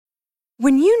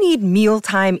When you need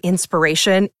mealtime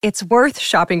inspiration, it's worth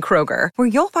shopping Kroger, where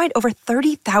you'll find over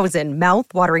 30,000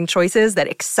 mouth-watering choices that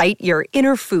excite your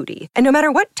inner foodie. And no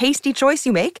matter what tasty choice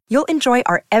you make, you'll enjoy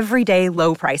our everyday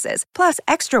low prices, plus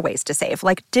extra ways to save,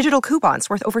 like digital coupons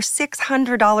worth over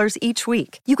 $600 each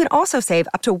week. You can also save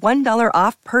up to $1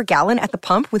 off per gallon at the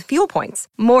pump with fuel points.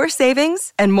 More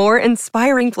savings and more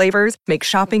inspiring flavors make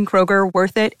shopping Kroger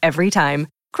worth it every time.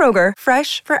 Kroger,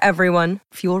 fresh for everyone.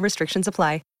 Fuel restrictions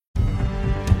apply.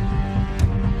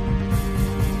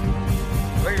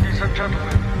 Ladies and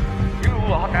gentlemen, you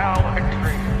are now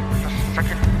entering the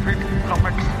Second Print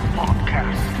Comics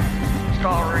podcast,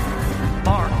 starring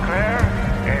Mark Claire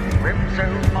and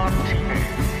Remzo Martinez.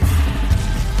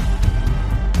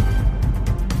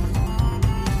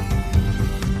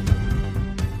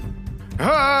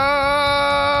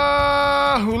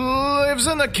 Who lives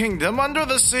in the kingdom under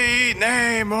the sea?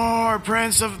 Namor,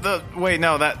 Prince of the... Wait,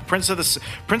 no, that Prince of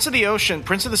the Ocean,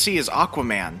 Prince of the Sea is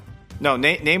Aquaman. No,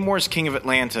 Namor is King of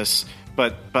Atlantis,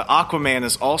 but Aquaman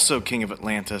is also King of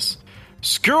Atlantis.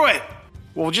 Screw it!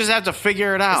 We'll just have to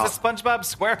figure it out. Is the SpongeBob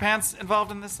SquarePants involved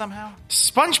in this somehow?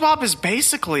 SpongeBob is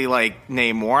basically like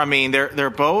Namor. I mean, they're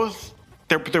both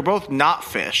not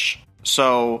fish.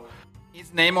 So he's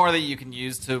Namor that you can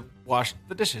use to wash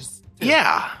the dishes, too.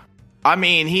 Yeah. I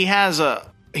mean, he has a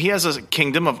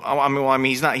kingdom of...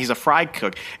 he's a fried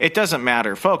cook. It doesn't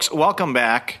matter. Folks, welcome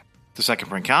back to Second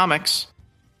Print Comics.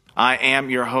 I am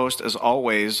your host, as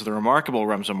always, the remarkable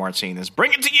Remzo Martinez.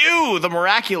 Bring it to you, the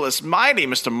miraculous, mighty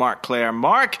Mr. Mark Claire.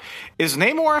 Mark, is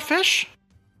Namor a fish?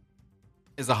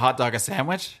 Is a hot dog a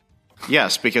sandwich?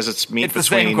 Yes, because it's meat it's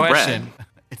between the same question. bread.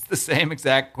 It's the same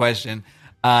exact question.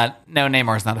 No,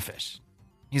 Namor is not a fish.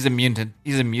 He's a mutant.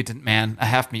 He's a mutant man, a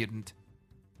half mutant.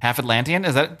 Half Atlantean?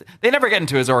 Is that... They never get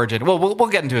into his origin. Well, we'll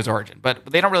get into his origin, but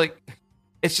they don't really...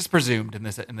 It's just presumed in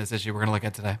this issue we're going to look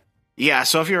at today. Yeah,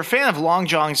 so if you're a fan of Long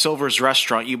John Silver's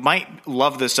restaurant, you might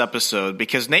love this episode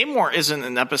because Namor isn't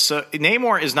an episode.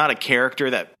 Namor is not a character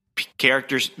that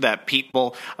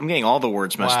people. I'm getting all the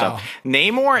words messed up.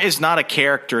 Namor is not a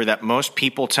character that most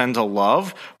people tend to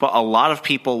love, but a lot of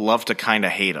people love to kind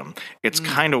of hate him. It's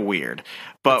kind of weird.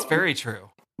 But that's very true.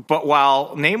 But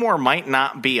while Namor might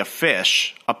not be a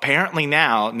fish, apparently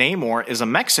now Namor is a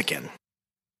Mexican.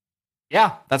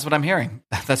 Yeah, that's what I'm hearing.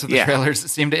 That's what the trailers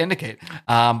seem to indicate.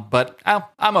 But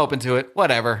I'm open to it.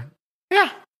 Whatever. Yeah.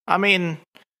 I mean,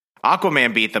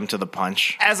 Aquaman beat them to the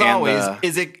punch. As always,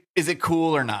 is it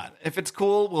cool or not? If it's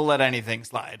cool, we'll let anything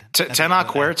slide. Tenoch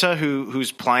Huerta,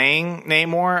 who's playing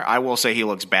Namor, I will say he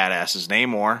looks badass as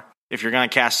Namor. If you're going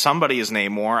to cast somebody as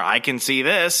Namor, I can see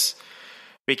this.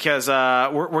 Because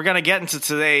we're going to get into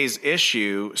today's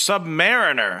issue,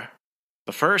 Submariner.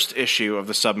 The first issue of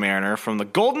the Submariner from the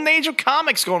golden age of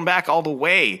comics, going back all the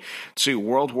way to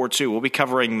World War II. We'll be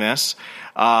covering this.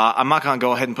 I'm not going to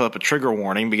go ahead and put up a trigger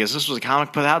warning because this was a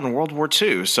comic put out in World War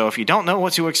II. So if you don't know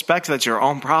what to expect, that's your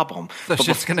own problem. So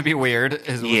shit's going to be weird,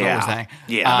 is what we're saying.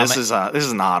 Yeah, this is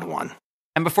an odd one.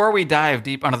 And before we dive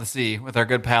deep under the sea with our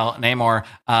good pal Namor,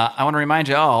 I want to remind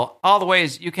you all the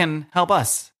ways you can help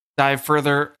us dive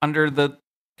further under the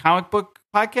comic book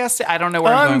podcast. I don't know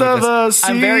where I'm going with this.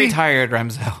 I'm very tired,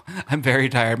 Remzo. I'm very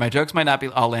tired. My jokes might not be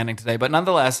all landing today, but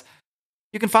nonetheless,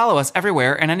 you can follow us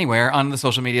everywhere and anywhere on the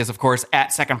social medias, of course,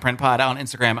 at Second Print Pod on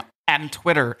Instagram and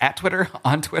Twitter,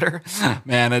 on Twitter.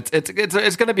 Man, it's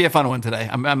going to be a fun one today.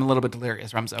 I'm a little bit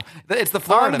delirious, Remzo. It's the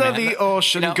Florida under man. The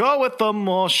ocean, go with the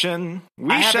motion.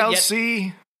 We shall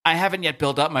see. I haven't yet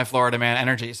built up my Florida man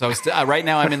energy, so right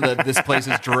now I'm in this place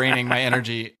is draining my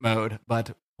energy mode,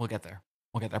 but we'll get there.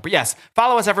 But yes,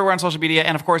 follow us everywhere on social media.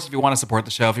 And of course, if you want to support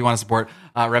the show, if you want to support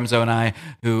Remzo and I,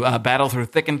 who battle through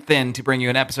thick and thin to bring you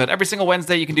an episode every single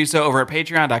Wednesday, you can do so over at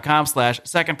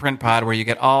patreon.com/secondprintpod, where you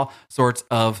get all sorts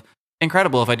of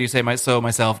incredible, if I do say so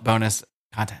myself, bonus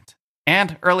content.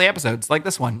 And early episodes like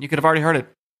this one. You could have already heard it.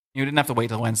 You didn't have to wait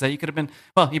till Wednesday. You could have been,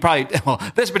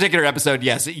 this particular episode,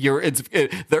 yes, the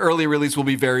early release will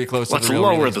be very close to the real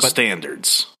release. Let's lower the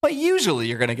standards. But usually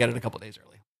you're going to get it a couple days early.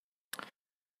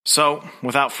 So,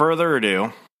 without further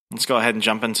ado, let's go ahead and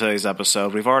jump into today's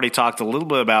episode. We've already talked a little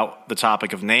bit about the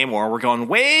topic of Namor. We're going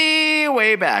way,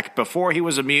 way back, before he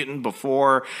was a mutant,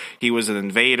 before he was an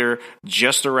invader,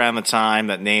 just around the time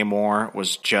that Namor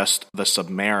was just the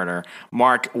Submariner.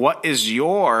 Mark, what is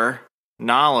your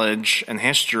knowledge and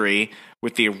history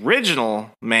with the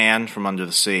original man from under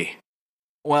the sea?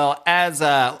 Well, as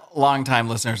longtime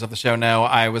listeners of the show know,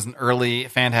 I was an early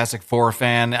Fantastic Four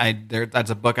fan.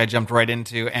 That's a book I jumped right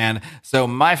into. And so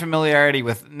my familiarity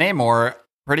with Namor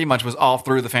pretty much was all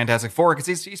through the Fantastic Four, because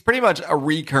he's pretty much a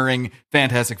recurring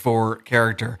Fantastic Four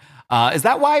character. Is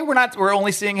that why we're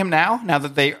only seeing him now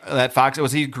that that Fox,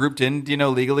 was he grouped in,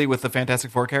 legally with the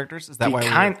Fantastic Four characters? Is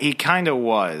that he kind of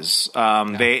was?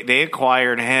 They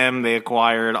acquired him. They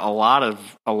acquired a lot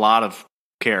of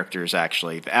characters,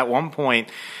 actually. At one point,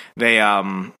 they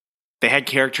had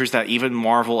characters that even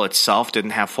Marvel itself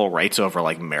didn't have full rights over,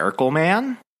 like Miracle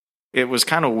Man. It was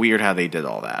kind of weird how they did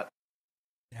all that.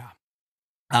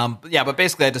 But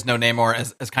basically I just know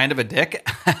Namor as kind of a dick,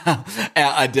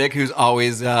 a dick who's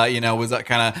always, was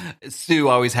kind of, Sue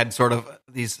always had sort of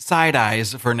these side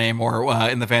eyes for Namor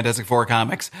in the Fantastic Four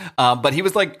comics. But he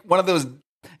was like one of those,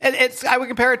 and I would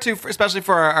compare it to, especially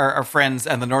for our friends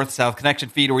and the North-South Connection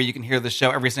feed, where you can hear the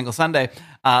show every single Sunday.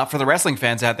 For the wrestling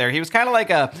fans out there, he was kind of like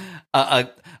a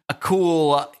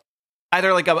cool,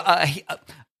 either like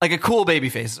a cool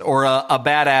babyface or a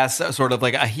badass, sort of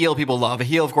like a heel people love. A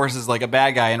heel, of course, is like a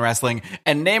bad guy in wrestling.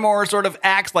 And Namor sort of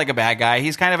acts like a bad guy.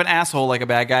 He's kind of an asshole like a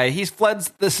bad guy. He's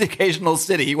floods this occasional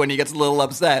city when he gets a little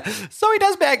upset. So he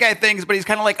does bad guy things, but he's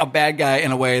kind of like a bad guy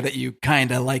in a way that you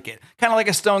kind of like it. Kind of like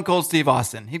a Stone Cold Steve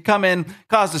Austin. He'd come in,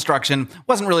 cause destruction,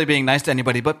 wasn't really being nice to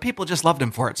anybody, but people just loved him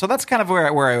for it. So that's kind of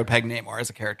where I would peg Namor as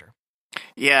a character.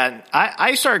 Yeah,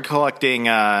 I started collecting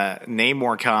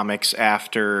Namor comics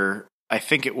after, I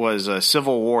think it was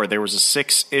Civil War. There was a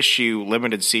 6-issue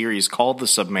limited series called The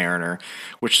Submariner,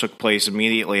 which took place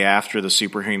immediately after the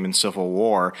Superhuman Civil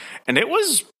War, and it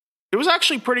was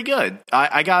actually pretty good.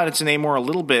 I got into Namor a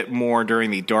little bit more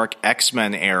during the Dark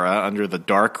X-Men era, under the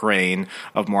Dark Reign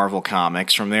of Marvel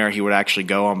Comics. From there, he would actually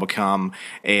go and become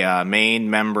a main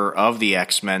member of the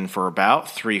X-Men for about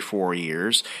 3-4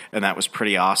 years, and that was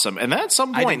pretty awesome. And then at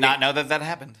some point, I did not know that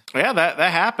happened. Yeah, that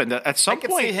happened. At some point, I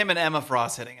could see him and Emma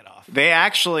Frost hitting it off. They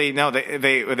actually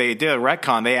they did a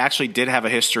retcon. They actually did have a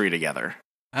history together.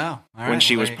 Oh, all right. When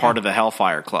she was part of the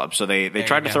Hellfire Club, so they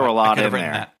tried to throw a lot in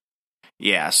there. That.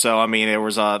 Yeah, so I mean, there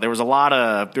was a lot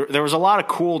of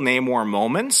cool Namor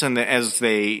moments, and as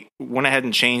they went ahead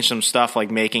and changed some stuff,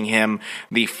 like making him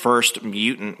the first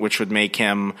mutant, which would make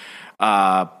him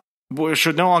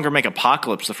should no longer make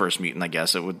Apocalypse the first mutant. I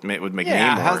guess it would make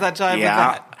Namor. How's that jive with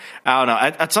that? I don't know.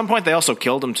 At some point, they also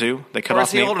killed him too. They cut off.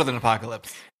 Is he older than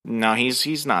Apocalypse? No,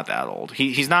 he's not that old.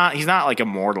 He's not like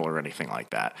immortal or anything like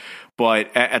that.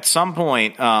 But at some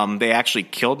point, they actually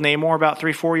killed Namor about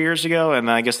 3-4 years ago,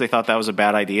 and I guess they thought that was a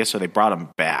bad idea, so they brought him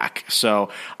back. So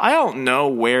I don't know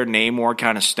where Namor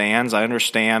kind of stands. I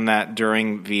understand that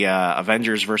during the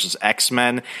Avengers versus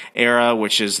X-Men era,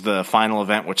 which is the final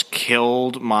event which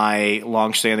killed my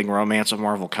long-standing romance of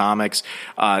Marvel Comics,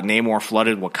 Namor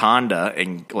flooded Wakanda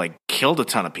and like killed a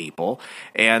ton of people,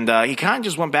 and he kind of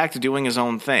just went back to doing his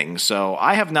own thing. So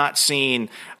I have not seen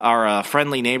our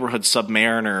friendly neighborhood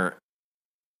Submariner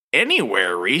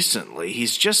anywhere recently.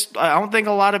 He's just, I don't think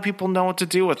a lot of people know what to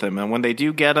do with him, and when they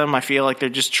do get him, I feel like they're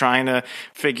just trying to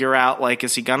figure out, like,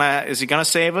 is he gonna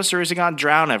save us, or is he gonna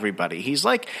drown everybody? He's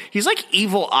like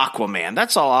evil Aquaman.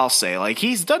 That's all I'll say. Like,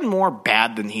 he's done more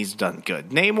bad than he's done good.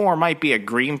 Namor might be a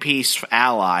Greenpeace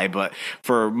ally, but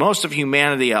for most of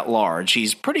humanity at large,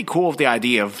 he's pretty cool with the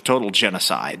idea of total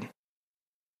genocide.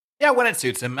 Yeah, when it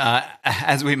suits him,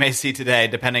 as we may see today,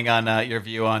 depending on your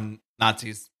view on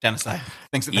Nazis, genocide,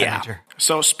 things of that nature.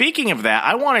 So speaking of that,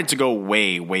 I wanted to go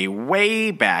way, way,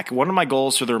 way back. One of my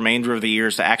goals for the remainder of the year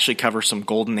is to actually cover some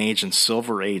Golden Age and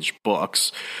Silver Age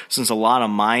books, since a lot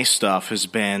of my stuff has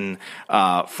been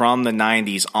from the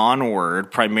 90s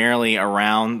onward, primarily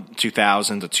around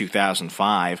 2000 to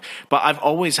 2005. But I've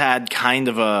always had kind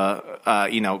of a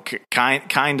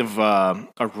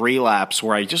relapse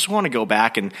where I just want to go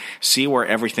back and see where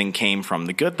everything came from,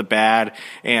 the good, the bad,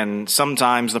 and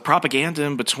sometimes the propaganda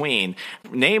in between.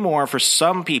 Namor, for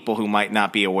some people who might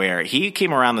not be aware, he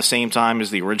came around the same time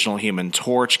as the original Human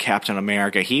Torch, Captain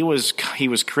America. He was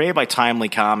created by Timely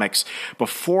Comics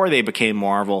before they became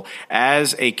Marvel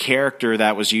as a character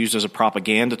that was used as a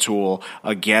propaganda tool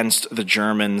against the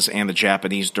Germans and the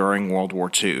Japanese during World War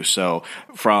II. So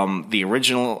from the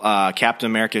original Captain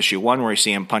America issue 1, where you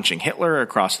see him punching Hitler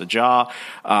across the jaw,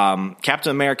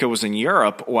 Captain America was in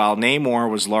Europe while Namor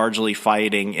was largely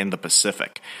fighting in the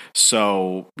Pacific.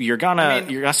 So you're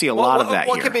gonna see a lot of that.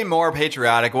 What could be more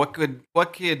patriotic? What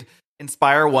could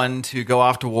inspire one to go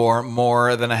off to war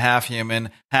more than a half human,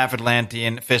 half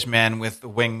Atlantean fishman with the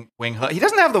wing hook? He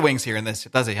doesn't have the wings here in this,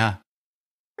 does he? Huh?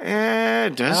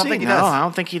 Does he? No, I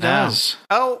don't think he does.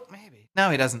 Oh, maybe. No,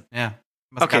 he doesn't. Yeah.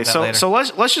 Okay, so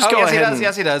let's just go ahead.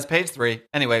 Yes, he does. Page 3.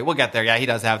 Anyway, we'll get there. Yeah, he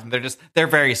does have them. They're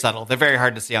very subtle. They're very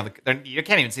hard to see you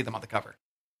can't even see them on the cover.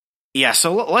 Yeah,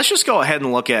 so let's just go ahead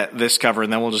and look at this cover,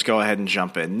 and then we'll just go ahead and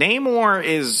jump in. Namor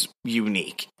is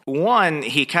unique. one,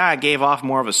 he kind of gave off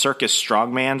more of a circus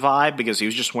strongman vibe because he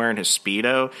was just wearing his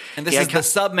Speedo. And this is the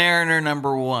Submariner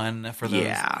 #1 for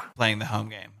those playing the home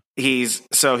game. He's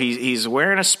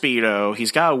wearing a Speedo.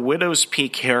 He's got a widow's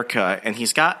peak haircut, and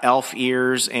he's got elf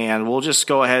ears. And we'll just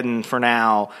go ahead and, for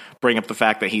now, bring up the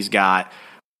fact that he's got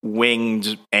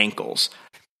winged ankles.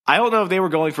 I don't know if they were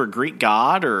going for Greek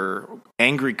god or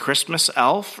angry Christmas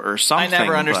elf or something. I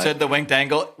never understood the winged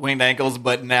ankles,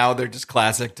 but now they're just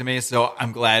classic to me. So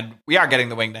I'm glad we are getting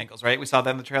the winged ankles, right? We saw that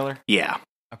in the trailer. Yeah.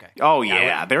 Okay. Oh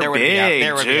yeah, they're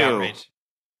big too.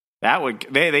 That would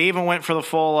they even went for the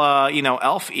full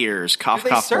elf ears, cough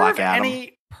cough Black Adam.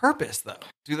 Any purpose though?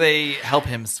 Do they help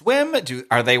him swim?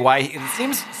 Are they why? It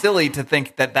seems silly to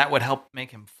think that would help make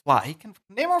him fly. Can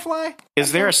Namor fly?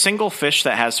 Is there a single fish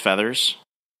that has feathers?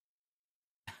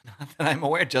 Not that I'm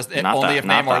aware. Only if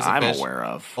Namor's a fish. I'm aware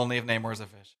of. Only if Namor's a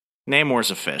fish. Namor's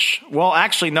a fish. Well,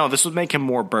 actually, no. This would make him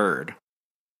more bird.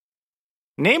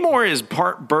 Namor is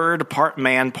part bird, part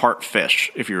man, part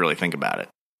fish. If you really think about it.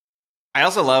 I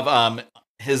also love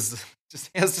he has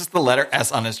just the letter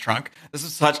S on his trunk. This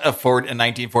is such a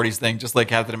 1940s thing, just like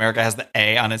Captain America has the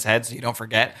A on his head, so you don't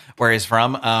forget where he's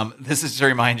from. This is to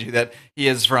remind you that he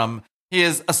is a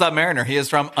submariner. He is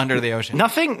from under the ocean.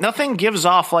 Nothing gives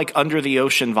off like under the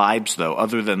ocean vibes though,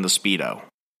 other than the Speedo.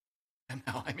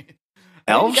 No, I mean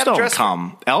elves don't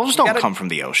come. Elves don't come from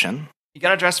the ocean. You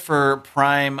got to dress for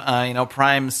prime.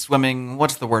 Prime swimming.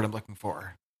 What's the word I'm looking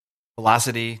for?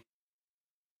 Velocity.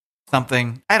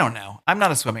 Something. I don't know. I'm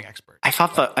not a swimming expert. I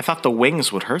thought the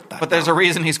wings would hurt that. But there's a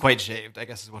reason he's quite shaved, I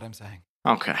guess is what I'm saying.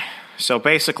 Okay. So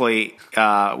basically,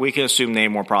 we can assume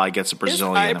Namor probably gets a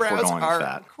Brazilian if we're going with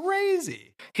that.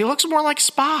 Crazy. He looks more like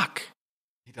Spock.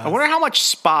 He does. I wonder how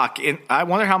much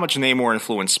Namor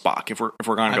influenced Spock if we're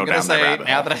going to go down that rabbit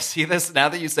hole. Now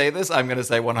that you say this, I'm going to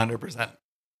say 100%.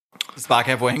 Does Spock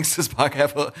have wings? Does Spock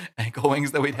have ankle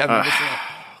wings that we'd have never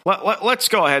seen? Let's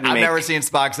go ahead and I've never seen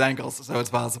Spock's ankles, so it's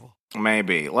possible.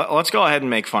 Maybe. Let's go ahead and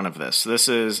make fun of this. This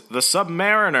is the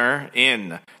Submariner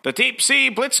in the Deep Sea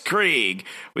Blitzkrieg.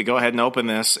 We go ahead and open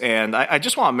this, and I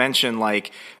just want to mention,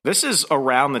 this is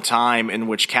around the time in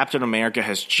which Captain America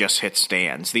has just hit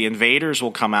stands. The Invaders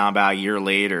will come out about a year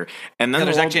later, and then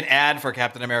there's actually an ad for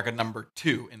Captain America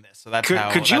 #2 in this. So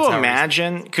Could you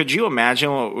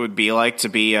imagine what it would be like to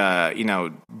be,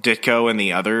 Ditko and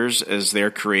the others as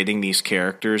they're creating these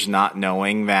characters, not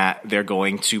knowing that they're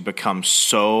going to become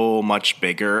so much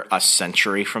bigger a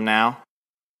century from now?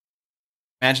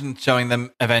 Imagine showing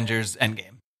them Avengers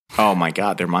Endgame. Oh my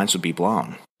God, their minds would be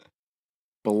blown.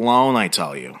 Blown, I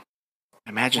tell you.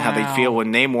 Imagine how they'd feel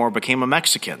when Namor became a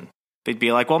Mexican. They'd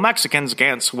be like, well, Mexicans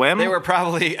can't swim. They were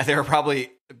probably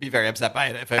be very upset by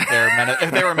it if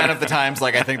they were men of the times,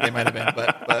 like I think they might have been,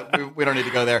 but we don't need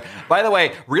to go there. By the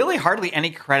way, really hardly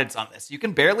any credits on this. You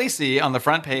can barely see on the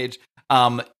front page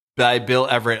by Bill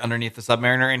Everett underneath the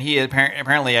Submariner, and he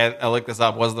apparently I looked this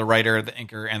up, was the writer, the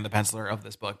inker, and the penciler of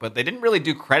this book. But they didn't really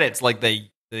do credits like they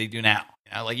do now.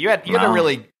 You had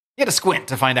to squint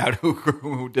to find out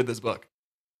who did this book.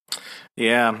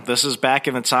 Yeah, this is back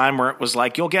in the time where it was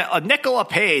like, you'll get a nickel a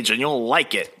page and you'll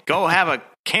like it. Go have a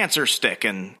cancer stick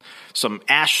and some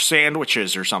ash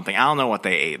sandwiches or something. I don't know what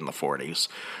they ate in the 40s.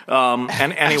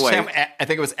 And anyway, I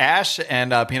think it was ash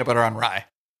and peanut butter on rye.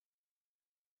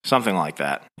 Something like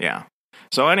that, yeah.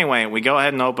 So anyway, we go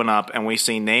ahead and open up, and we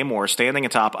see Namor standing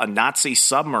atop a Nazi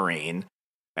submarine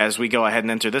as we go ahead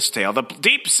and enter this tale, the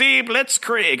Deep Sea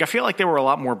Blitzkrieg. I feel like they were a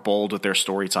lot more bold with their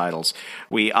story titles.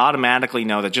 We automatically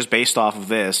know that just based off of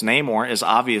this, Namor is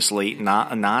obviously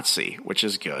not a Nazi, which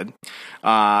is good.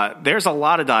 There's a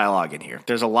lot of dialogue in here.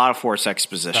 There's a lot of forced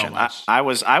exposition. I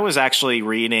was actually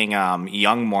reading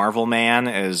Young Marvel Man,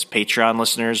 as Patreon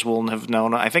listeners will have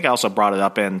known. I think I also brought it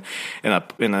up in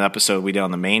an episode we did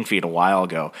on the main feed a while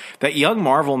ago. That Young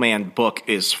Marvel Man book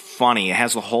is funny. It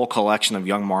has a whole collection of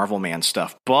Young Marvel Man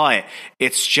stuff. But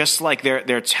it's just like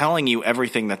they're telling you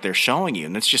everything that they're showing you.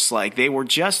 And it's just like they were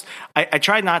just... I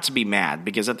tried not to be mad,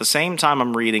 because at the same time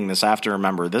I'm reading this, I have to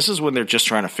remember, this is when they're just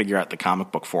trying to figure out the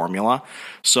comic book formula.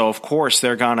 So, of course,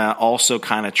 they're going to also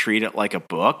kind of treat it like a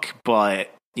book.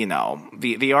 But, the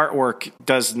artwork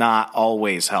does not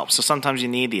always help. So sometimes you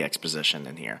need the exposition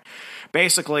in here.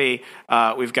 Basically,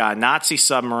 we've got a Nazi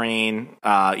submarine.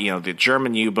 The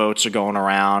German U-boats are going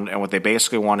around, and what they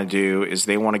basically want to do is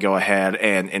they want to go ahead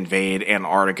and invade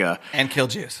Antarctica and kill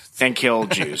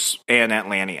Jews and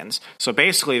Atlanteans. So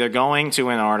basically, they're going to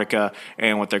Antarctica,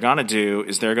 and what they're going to do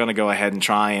is they're going to go ahead and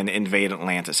try and invade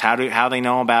Atlantis. How they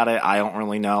know about it, I don't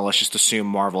really know. Let's just assume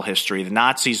Marvel history. The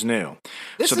Nazis knew.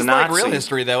 This is like real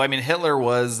history, though. I mean, Hitler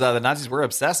was the Nazis were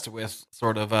obsessed with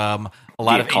sort of a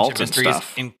lot the of occult ancient and mysteries,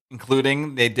 stuff.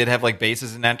 including they did have like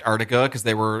bases in Antarctica because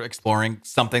they were exploring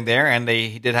something there, and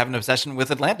he did have an obsession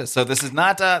with Atlantis. So this is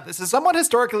not this is somewhat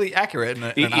historically accurate. In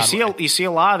You, an you odd see way. you see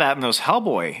a lot of that in those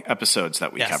Hellboy episodes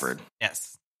that we Yes. covered.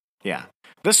 Yes. Yeah,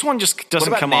 this one just What doesn't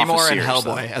about come Namor off as and serious,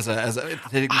 Hellboy though. as a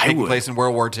taking would. place in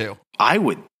World War II? I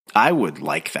would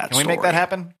like that. Can we make that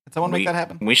happen? Can someone make that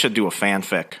happen? We should do a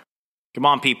fanfic. Come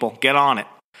on, people, get on it.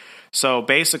 So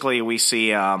basically, we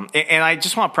see, and I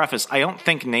just want to preface: I don't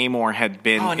think Namor had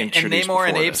been And introduced Namor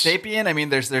and before Abe this. Sapien. I mean,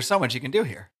 there's so much you can do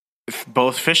here.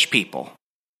 Both fish people.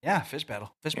 Yeah, fish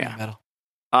battle, Yeah.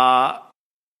 battle.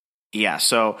 Yeah.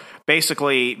 So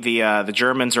basically, the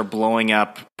Germans are blowing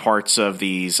up parts of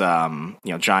these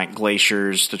giant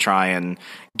glaciers to try and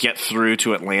get through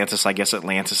to Atlantis. I guess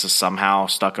Atlantis is somehow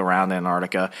stuck around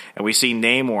Antarctica, and we see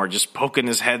Namor just poking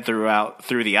his head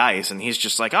through the ice, and he's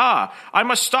just like, I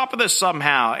must stop this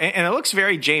somehow. And it looks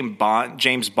very James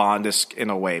Bond-esque in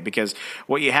a way, because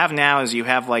what you have now is you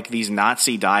have like these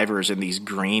Nazi divers in these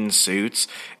green suits.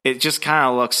 It just kind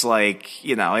of looks like,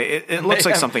 it looks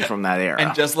like something from that era.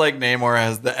 And just like Namor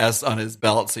has the S on his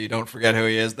belt, so you don't forget who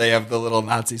he is, they have the little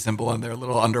Nazi symbol on their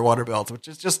little underwater belts, which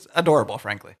is just adorable,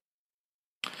 frankly.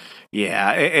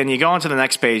 Yeah, and you go on to the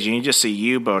next page and you just see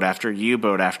U-boat after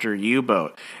U-boat after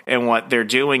U-boat. And what they're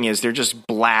doing is they're just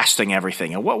blasting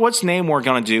everything. And what's Namor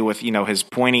going to do with, his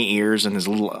pointy ears and his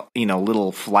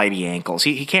little flighty ankles?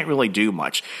 He can't really do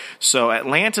much. So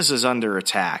Atlantis is under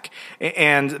attack.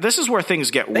 And this is where things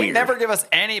get weird. They never give us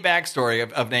any backstory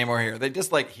of Namor here. They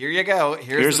just like, here you go.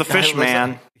 Here's the this guy fish who lives man.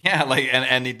 like- yeah, like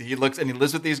and he looks and he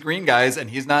lives with these green guys, and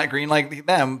he's not green like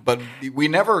them. But we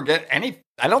never get any.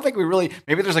 I don't think we really.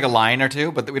 Maybe there's like a line or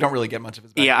two, but we don't really get much of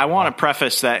his. Yeah, I backstory. want to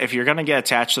preface that if you're going to get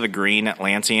attached to the green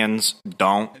Atlanteans,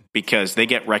 don't, because they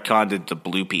get retconned into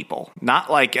blue people. Not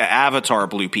like Avatar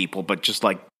blue people, but just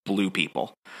like blue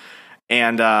people.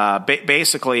 And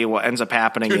basically what ends up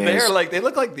happening Dude, is... they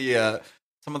look like the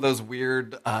some of those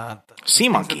weird sea things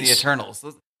in monkeys. the Eternals.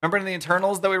 Remember in the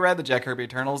Eternals that we read, the Jack Kirby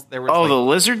Eternals? They were the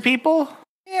lizard people?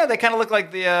 yeah, they kind of look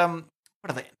like the what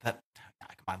are they? Come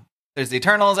on, there's the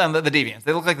Eternals and the Deviants.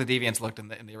 They look like the Deviants looked in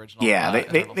the original. Yeah,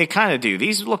 they Eternals. kind of do.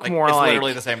 These look more it's like...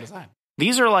 literally the same design.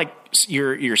 These are like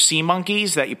your sea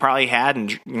monkeys that you probably had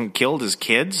and killed as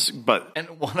kids, but...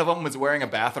 And one of them was wearing a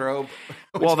bathrobe.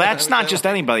 Well, that's not just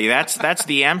anybody. That's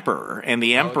the Emperor. And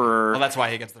the Emperor... Well, that's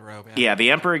why he gets the robe. Yeah,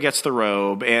 the Emperor gets the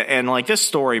robe, and like this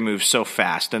story moves so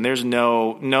fast, and there's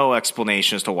no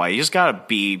explanation as to why. You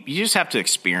just have to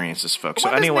experience this, folks.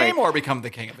 When So anyway, does Namor become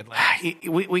the king of Atlantis?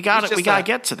 we got to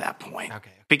get to that point. Okay.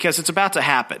 Because it's about to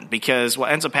happen. Because what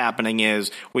ends up happening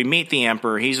is we meet the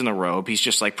Emperor. He's in the robe. He's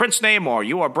just like, Prince Namor,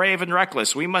 you are brave and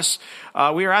reckless. We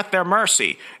are at their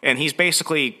mercy. And he's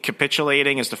basically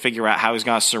capitulating as to figure out how he's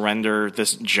going to surrender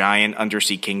this giant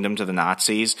undersea kingdom to the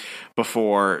Nazis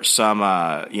before some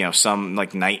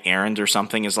like knight errant or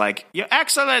something is like, Your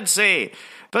Excellency,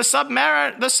 the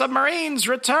submarines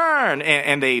return,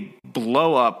 and they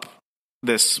blow up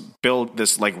this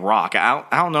like rock. I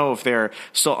don't know if they're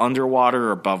still underwater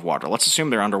or above water. Let's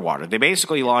assume they're underwater. They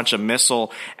basically launch a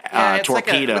missile It's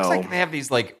torpedo. it looks like they have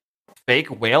these like fake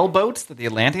whale boats that the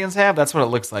Atlanteans have. That's what it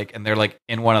looks like, and they're like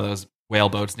in one of those whale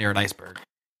boats near an iceberg.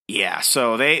 Yeah,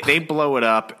 so they blow it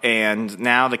up, and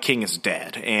now the king is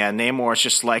dead. And Namor's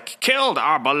just like, killed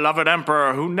our beloved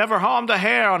emperor who never harmed a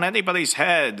hair on anybody's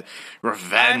head.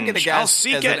 Revenge. I'm gonna I'll guess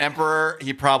seek as it. an emperor,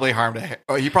 he probably harmed a hair.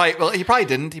 Oh, he probably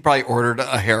didn't. He probably ordered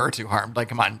a hair or two harmed. Like,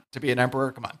 come on, to be an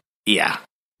emperor, come on. Yeah.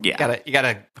 You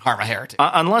gotta harm a hair or two.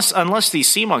 Unless these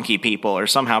sea monkey people are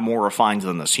somehow more refined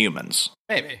than us humans.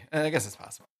 Maybe. I guess it's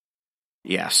possible.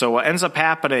 Yeah, so what ends up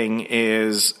happening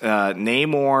is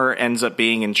Namor ends up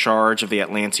being in charge of the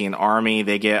Atlantean army.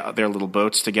 They get their little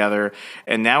boats together,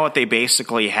 and now what they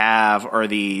basically have are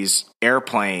these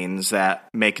airplanes that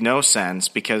make no sense,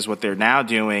 because what they're now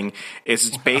doing is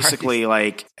it's basically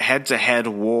like head-to-head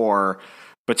war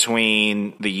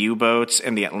between the U-boats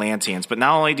and the Atlanteans. But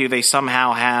not only do they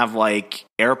somehow have like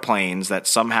airplanes that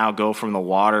somehow go from the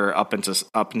water up into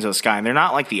the sky, and they're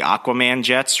not like the Aquaman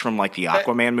jets from like the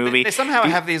Aquaman movie. They somehow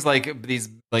have these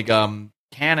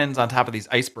cannons on top of these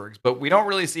icebergs, but we don't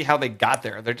really see how they got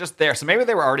there. They're just there. So maybe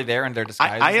they were already there and they're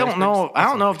disguised. I don't know. I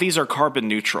don't know if these are carbon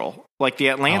neutral. Like the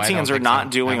Atlanteans are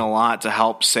not doing a lot to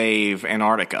help save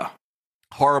Antarctica.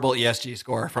 horrible ESG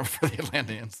score for the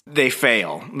Atlanteans. They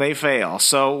fail.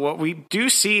 So what we do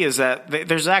see is that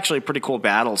there's actually a pretty cool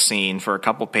battle scene for a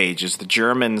couple pages. The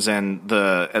Germans and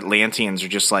the Atlanteans are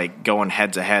just like going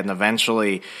head to head, and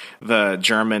eventually the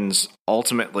Germans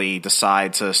ultimately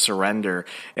decide to surrender.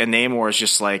 And Namor is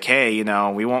just like, hey,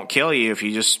 we won't kill you if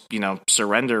you just,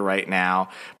 surrender right now.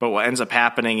 But what ends up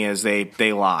happening is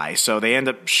they lie. So they end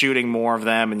up shooting more of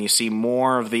them, and you see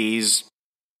more of these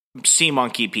sea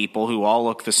monkey people who all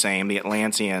look the same, the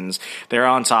Atlanteans. They're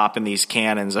on top in these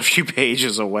cannons a few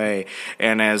pages away,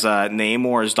 and as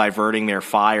Namor is diverting their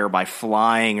fire by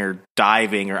flying or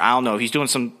diving, or I don't know, he's doing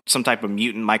some type of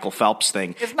mutant Michael Phelps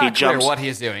thing. It's not clear what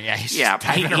he's doing. Yeah, he's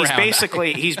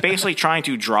basically trying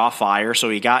to draw fire, so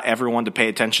he got everyone to pay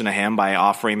attention to him by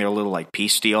offering their little like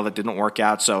peace deal that didn't work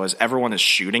out. So as everyone is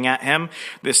shooting at him,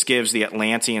 this gives the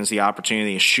Atlanteans the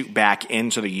opportunity to shoot back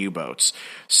into the U-boats.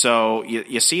 So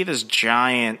you see this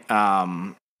giant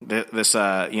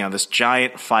this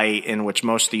giant fight in which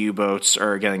most of the U-boats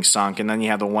are getting sunk, and then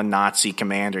you have the one Nazi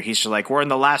commander. He's just like, we're in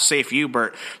the last safe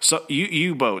U-boat,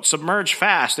 submerge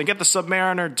fast and get the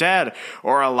Submariner dead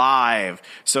or alive.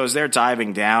 So as they're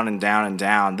diving down and down and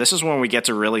down, this is when we get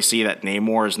to really see that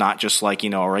Namor is not just like,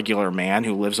 a regular man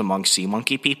who lives among sea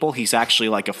monkey people. He's actually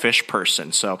like a fish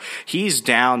person. So he's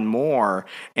down more,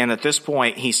 and at this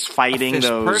point he's fighting a fish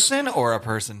those person or a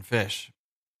person fish.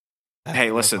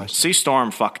 Hey, listen, Sea Storm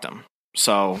fucked him,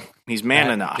 so he's man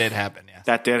enough. That did happen, yes.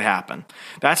 That did happen.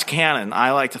 That's canon.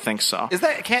 I like to think so. Is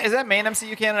that main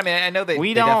MCU canon? I mean, I know they okay,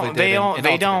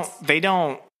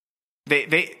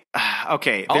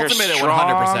 Ultimate there's at strong,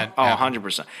 100%. Oh,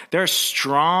 100%. There's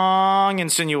strong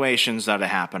insinuations that it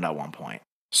happened at one point.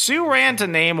 Sue ran to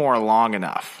Namor long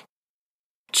enough.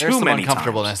 There's some many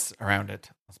uncomfortableness times around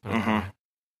it. Let's put it that way.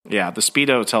 Yeah, the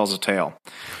Speedo tells a tale.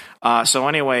 So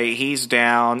anyway, he's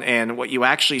down, and what you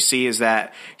actually see is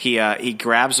that he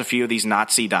grabs a few of these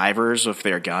Nazi divers with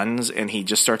their guns, and he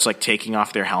just starts like taking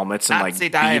off their helmets and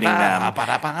Nazi like beating them.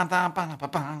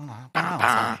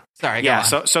 Sorry, yeah.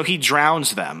 So he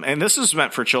drowns them, and this is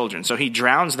meant for children. So he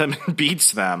drowns them and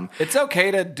beats them. It's okay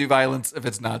to do violence if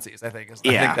it's Nazis. I think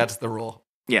that's the rule.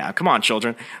 Yeah, come on,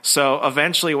 children. So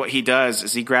eventually, what he does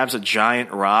is he grabs a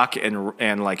giant rock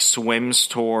and like swims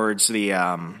towards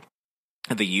the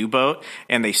U-boat,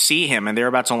 and they see him, and they're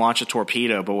about to launch a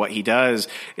torpedo, but what he does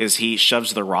is he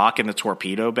shoves the rock in the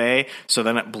torpedo bay, so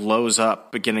then it blows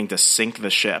up, beginning to sink the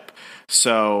ship.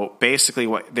 So basically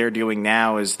what they're doing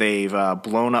now is they've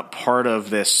blown up part of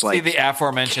this, like, the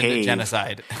aforementioned cave.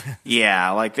 Genocide.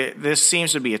 Yeah, like this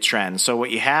seems to be a trend. So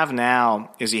what you have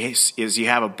now is you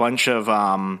have a bunch of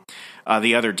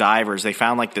the other divers. They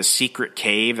found like this secret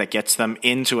cave that gets them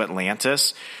into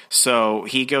Atlantis. So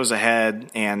he goes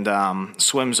ahead and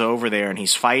swims over there, and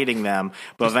he's fighting them.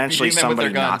 But eventually,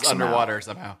 somebody knocks him underwater out.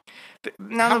 somehow.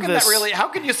 How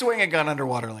can you swing a gun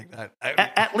underwater like that?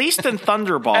 At least in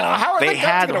Thunderball, they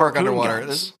had harpoon underwater.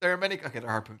 guns. There are many. Okay, they're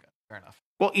harpoon guns. Fair enough.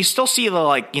 Well, you still see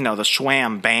the the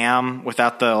swam bam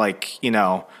without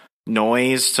the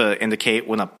noise to indicate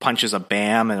when a punch is a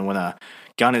bam and when a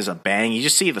gun is a bang. You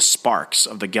just see the sparks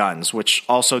of the guns, which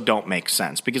also don't make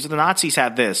sense because if the Nazis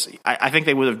had this, I think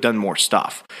they would have done more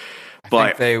stuff. I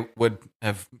think they would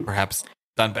have perhaps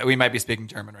done. But we might be speaking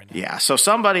German right now. Yeah. So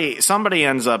somebody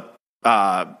ends up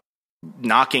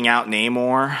knocking out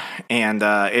Namor, and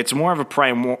it's more of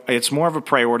a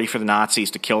priority for the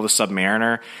Nazis to kill the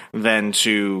Submariner than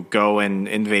to go and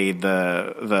invade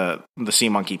the Sea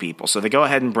Monkey people. So they go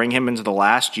ahead and bring him into the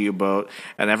last U-boat,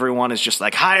 and everyone is just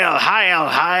like Heil, Heil,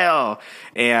 Heil.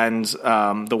 And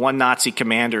the one Nazi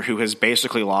commander who has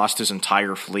basically lost his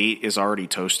entire fleet is already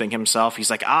toasting himself. He's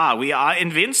like, we are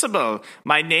invincible.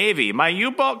 My navy, my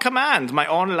U-boat command, my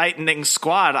own lightning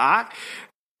squad.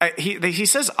 He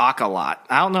says "ak" a lot.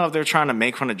 I don't know if they're trying to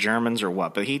make fun of Germans or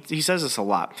what, but he says this a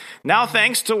lot. Now,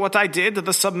 thanks to what I did, the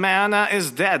Submariner is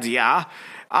dead, yeah?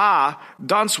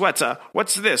 Don Sweater,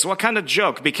 what's this? What kind of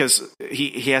joke? Because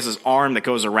he has his arm that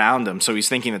goes around him, so he's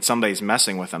thinking that somebody's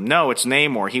messing with him. No, it's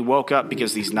Namor. He woke up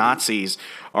because these Nazis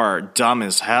are dumb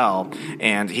as hell,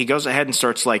 and he goes ahead and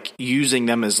starts like using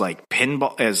them as like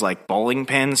bowling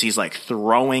pins. He's like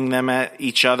throwing them at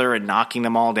each other and knocking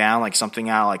them all down like something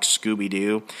out of like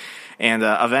Scooby-Doo. And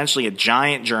eventually a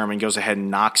giant German goes ahead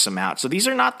and knocks him out. So these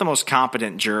are not the most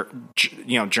competent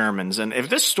Germans. And if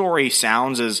this story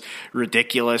sounds as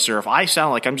ridiculous or if I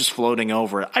sound like I'm just floating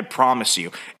over it, I promise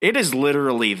you, it is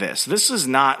literally this. This is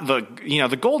not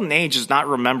the Golden Age is not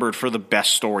remembered for the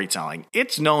best storytelling.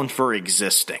 It's known for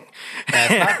existing.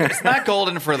 It's not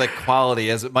golden for the quality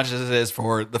as much as it is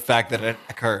for the fact that it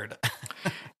occurred.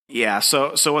 Yeah.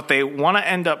 So what they want to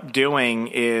end up doing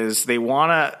is they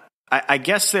want to I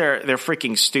guess they're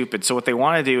freaking stupid. So what they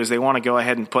want to do is they want to go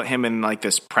ahead and put him in like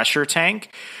this pressure tank.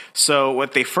 So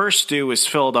what they first do is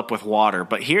fill it up with water.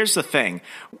 But here's the thing.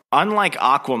 Unlike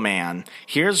Aquaman,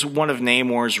 here's one of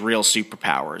Namor's real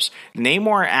superpowers.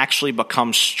 Namor actually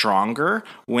becomes stronger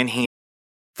when he...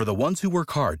 For the ones who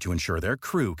work hard to ensure their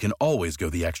crew can always go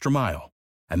the extra mile,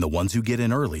 and the ones who get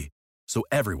in early so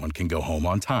everyone can go home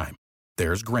on time,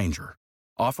 there's Grainger,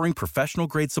 offering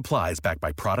professional-grade supplies backed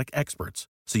by product experts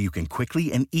so you can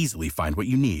quickly and easily find what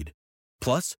you need.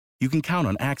 Plus, you can count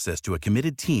on access to a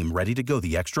committed team ready to go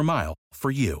the extra mile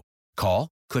for you. Call,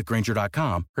 click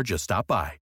Grainger.com, or just stop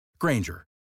by. Grainger,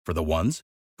 for the ones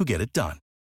who get it done.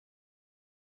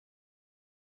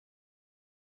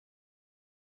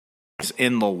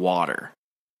 In the water.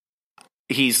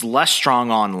 He's less strong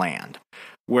on land.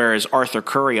 Whereas Arthur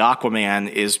Curry, Aquaman,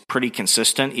 is pretty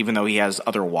consistent, even though he has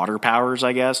other water powers,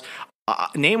 I guess.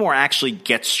 Namor actually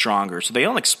gets stronger, so they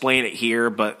don't explain it here,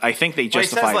 but I think they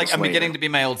justify he says, it I'm later. beginning to be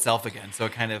my old self again, so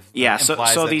it kind of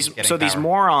So these power.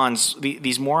 morons,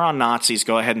 these moron Nazis,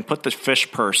 go ahead and put the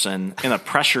fish person in a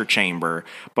pressure chamber.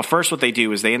 But first, what they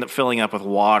do is they end up filling it up with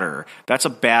water. That's a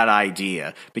bad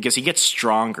idea because he gets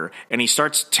stronger and he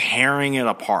starts tearing it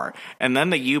apart. And then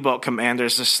the U-boat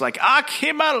commander's just like,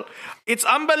 Himmel, it's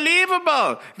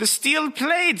unbelievable. The steel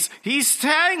plates, he's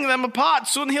tearing them apart.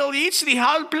 Soon he'll reach the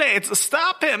hull plates.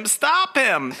 Stop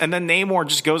him. And then Namor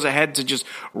just goes ahead to just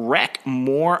wreck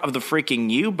more of the freaking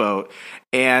U-boat.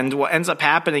 And what ends up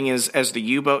happening is as the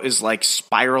U-boat is like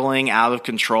spiraling out of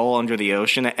control under the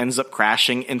ocean, it ends up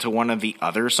crashing into one of the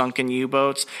other sunken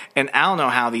U-boats. And I don't know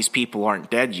how these people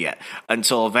aren't dead yet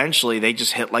until eventually they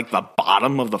just hit like the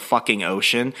bottom of the fucking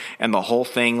ocean and the whole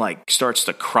thing like starts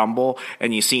to crumble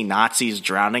and you see Nazis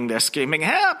drowning. They're screaming,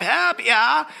 help,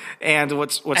 yeah. And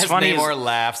what's funny Namor is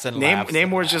laughs and laughs.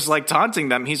 Namor's just like taunting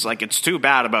them. He's like, it's too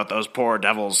bad about those poor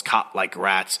devils caught like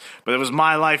rats, but it was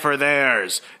my life or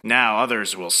theirs. Now others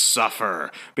will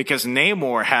suffer because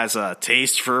Namor has a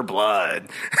taste for blood.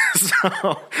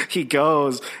 So he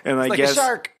goes and I like guess a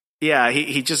shark. Yeah,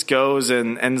 he just goes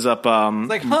and ends up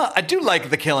like, I do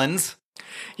like the killings.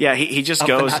 Yeah, he just of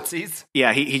goes. The Nazis.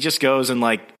 Yeah, he just goes and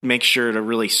like makes sure to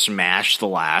really smash the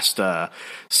last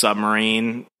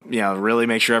submarine. You know, really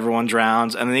make sure everyone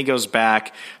drowns, and then he goes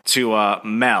back to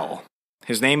Mel.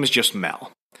 His name is just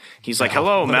Mel. He's like,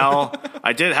 hello, Mel.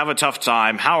 I did have a tough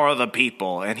time. How are the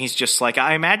people? And he's just like,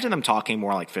 I imagine them talking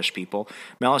more like fish people.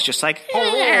 Mel is just like,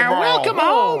 welcome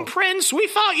home, Prince. We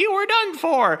thought you were done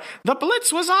for. The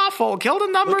Blitz was awful. Killed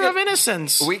a number of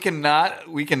innocents. We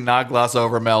cannot gloss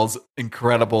over Mel's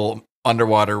incredible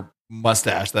underwater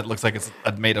mustache that looks like it's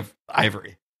made of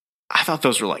ivory. I thought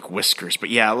those were like whiskers, but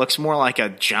yeah, it looks more like a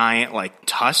giant like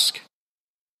tusk.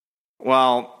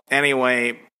 Well,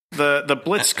 anyway, the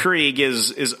Blitzkrieg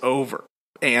is over,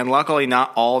 and luckily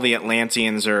not all the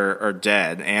Atlanteans are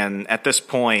dead. And at this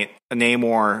point,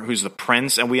 Namor, who's the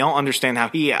prince, and we don't understand how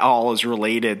he all is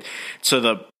related to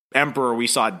the emperor we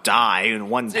saw die in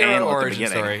one panel at the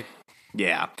beginning. Story.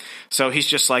 Yeah. So he's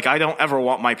just like, I don't ever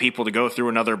want my people to go through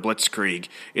another blitzkrieg.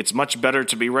 It's much better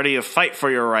to be ready to fight for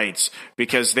your rights,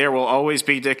 because there will always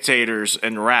be dictators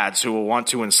and rats who will want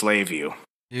to enslave you.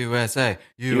 USA.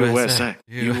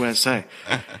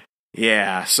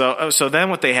 Yeah, so then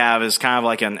what they have is kind of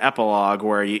like an epilogue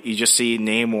where you just see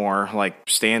Namor like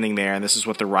standing there, and this is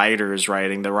what the writer is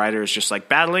writing. The writer is just like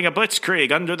battling a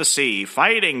blitzkrieg under the sea,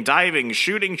 fighting, diving,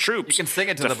 shooting troops. You can sing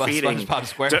it to the SpongeBob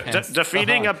SquarePants.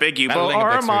 Defeating a big U-boat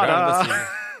armada.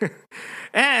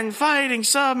 And fighting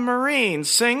submarines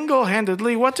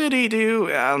single-handedly. What did he do?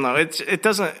 I don't know. It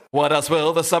doesn't. What else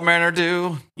will the submariner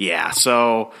do? Yeah.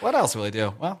 So what else will he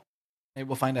do? Well, maybe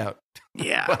we'll find out.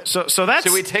 Yeah. So that's.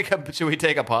 Should we take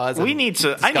a pause? We need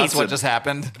to. Discuss what just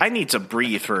happened. I need to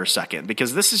breathe for a second,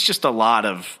 because this is just a lot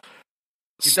of.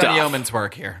 You've done yeoman's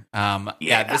work here.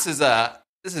 Yeah. This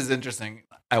is interesting.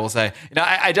 I will say,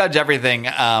 I judge everything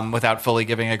without fully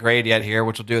giving a grade yet here,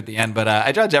 which we'll do at the end. But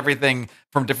I judge everything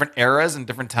from different eras and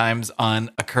different times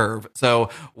on a curve. So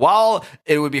while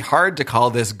it would be hard to call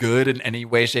this good in any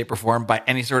way, shape, or form by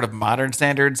any sort of modern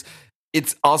standards,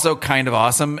 it's also kind of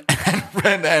awesome,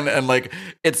 and like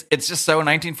it's just so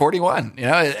 1941,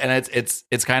 and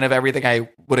it's kind of everything I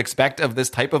would expect of this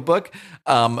type of book.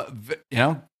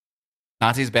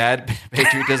 Nazis bad,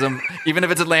 patriotism, even if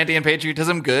it's Atlantean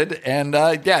patriotism, good. And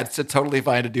it's totally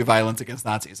fine to do violence against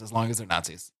Nazis as long as they're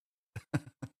Nazis.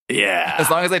 Yeah.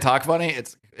 As long as they talk funny,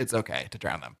 it's okay to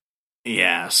drown them.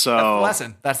 Yeah, so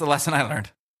That's the lesson I learned.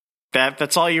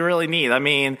 That's all you really need. I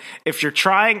mean, if you're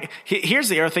trying, here's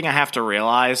the other thing I have to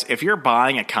realize. If you're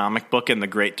buying a comic book in the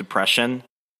Great Depression,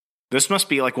 This must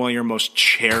be like one of your most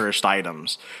cherished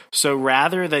items. So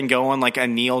rather than going like a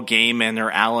Neil Gaiman or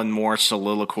Alan Moore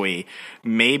soliloquy,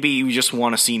 maybe you just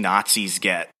want to see Nazis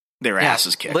get their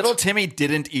asses kicked. Little Timmy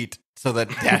didn't eat so that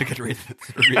Dad could read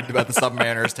about the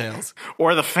Submariner's tales.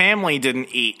 Or the family didn't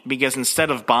eat because instead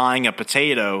of buying a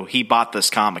potato, he bought this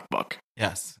comic book.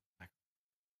 Yes.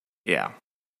 Yeah.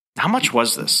 How much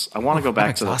was this? I want to go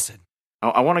back to exhausted.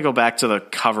 I want to go back to the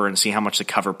cover and see how much the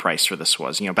cover price for this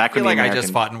was. You know, back I feel when like the I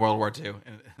just fought in World War II.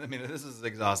 I mean, this is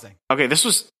exhausting.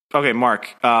 Okay,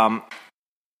 Mark.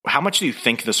 How much do you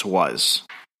think this was?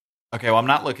 Okay, well, I'm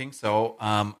not looking, so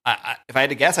if I had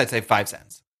to guess, I'd say 5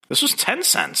 cents. This was 10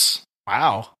 cents.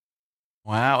 Wow.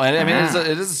 And I mean,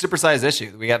 it is a supersized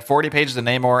issue. We got 40 pages of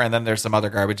Namor, and then there's some other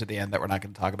garbage at the end that we're not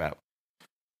going to talk about.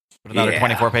 But another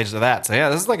 24 pages of that. So yeah,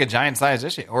 this is like a giant size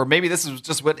issue. Or maybe this is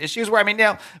just what issues were. I mean,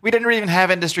 we didn't even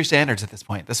have industry standards at this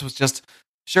point. This was just,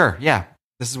 sure, yeah,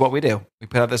 this is what we do. We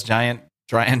put out this giant,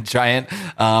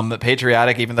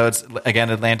 patriotic, even though it's,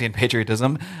 again, Atlantean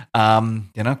patriotism,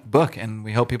 book. And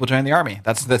we hope people join the army.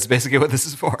 That's basically what this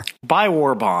is for. Buy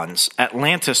war bonds.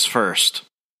 Atlantis first.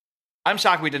 I'm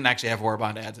shocked we didn't actually have war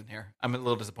bond ads in here. I'm a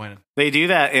little disappointed. They do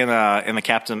that in the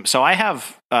Captain. So I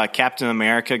have Captain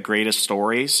America Greatest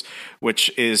Stories,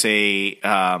 which is a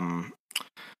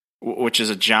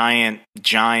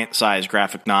giant size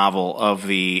graphic novel of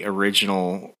the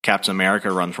original Captain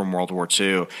America run from World War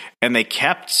II, and they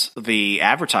kept the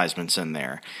advertisements in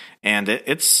there. And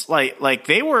it's like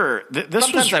they were.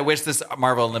 Sometimes I wish this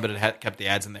Marvel Unlimited had kept the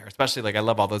ads in there, especially like I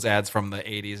love all those ads from the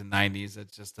 80s and 90s.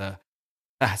 It's just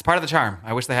it's part of the charm.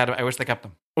 I wish they kept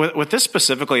them. With this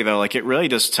specifically, though, like it really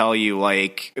does tell you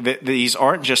like these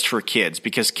aren't just for kids,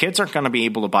 because kids aren't going to be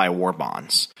able to buy war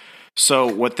bonds. So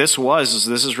what this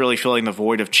is really filling the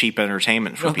void of cheap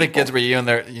entertainment for people. Think kids were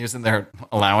using their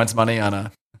allowance money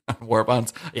on war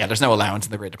bonds? Yeah, there's no allowance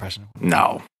in the Great Depression.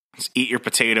 No. Just eat your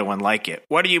potato and like it.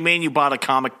 What do you mean you bought a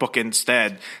comic book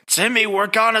instead? Timmy, we're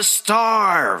gonna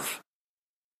starve.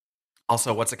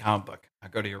 Also, what's a comic book? I'll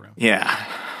go to your room. Yeah.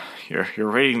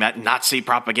 You're reading that Nazi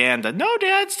propaganda. No,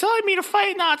 Dad, it's telling me to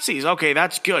fight Nazis. Okay,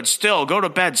 that's good. Still, go to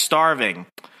bed starving.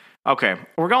 Okay,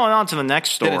 we're going on to the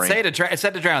next story. Did it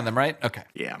said to drown them, right? Okay.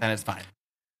 Yeah. Then it's fine.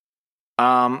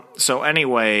 So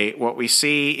anyway, what we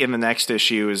see in the next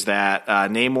issue is that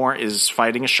Namor is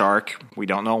fighting a shark. We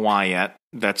don't know why yet.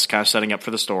 That's kind of setting up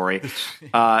for the story.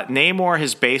 Namor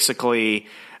has basically...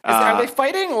 are they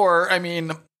fighting, or, I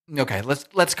mean... Okay,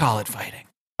 let's call it fighting.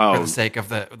 For the sake of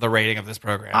the rating of this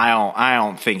program. I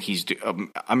don't think he's...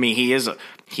 I mean, he is a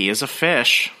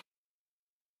fish.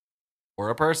 Or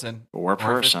a person. Or a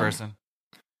person.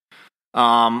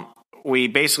 We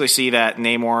basically see that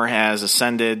Namor has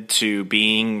ascended to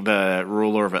being the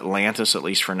ruler of Atlantis, at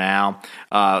least for now.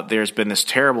 There's been this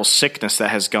terrible sickness that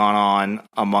has gone on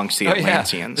amongst the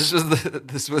Atlanteans. Yeah.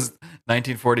 This was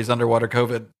 1940s underwater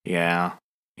COVID. Yeah.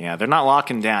 Yeah, they're not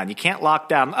locking down. You can't lock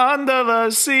down under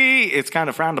the sea. It's kind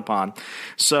of frowned upon.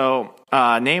 So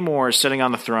Namor is sitting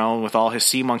on the throne with all his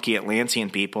sea monkey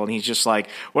Atlantean people, and he's just like,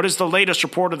 what is the latest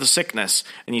report of the sickness?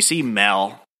 And you see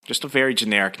Mel, just a very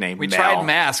generic name. We tried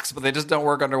masks, but they just don't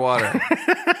work underwater.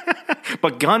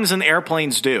 But guns and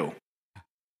airplanes do.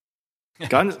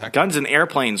 Guns and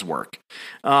airplanes work.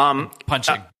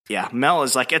 Punching. Yeah, Mel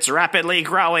is like, it's rapidly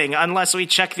growing. Unless we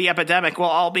check the epidemic, we'll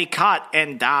all be caught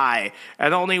and die.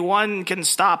 And only one can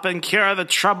stop and cure the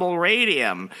trouble,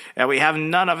 radium. And we have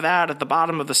none of that at the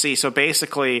bottom of the sea. So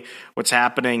basically, what's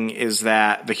happening is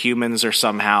that the humans are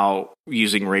somehow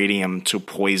using radium to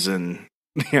poison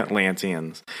the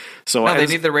Atlanteans. So they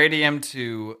need the radium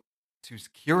to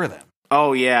cure them.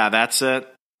 Oh, yeah, that's it.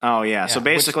 Oh yeah. So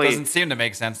basically, which doesn't seem to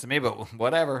make sense to me, but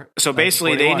whatever. So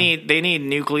basically, they need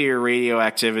nuclear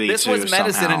radioactivity. This was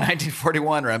medicine in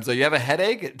 1941, Rem. So you have a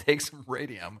headache, take some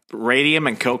radium. Radium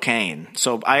and cocaine.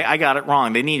 So I got it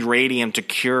wrong. They need radium to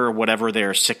cure whatever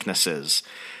their sickness is.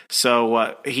 So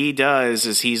what he does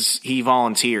is he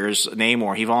volunteers.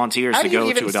 Namor. He volunteers to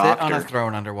go to a doctor. How do you even sit on a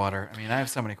throne underwater? I mean, I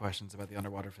have so many questions about the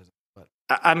underwater physics. But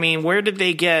I mean, where did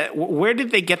they get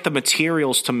the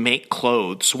materials to make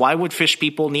clothes? Why would fish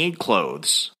people need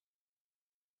clothes?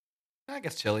 I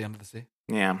guess chilly under the sea.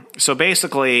 Yeah. So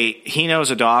basically, he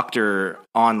knows a doctor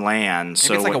on land. Maybe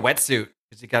so it's like a wetsuit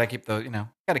because you got to keep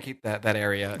that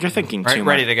area. You're thinking too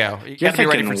ready to go.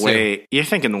 You're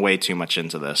thinking way too much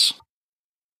into this.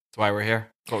 That's why we're here.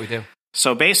 That's what we do.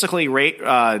 So basically,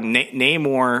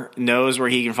 Namor knows where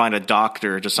he can find a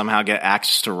doctor to somehow get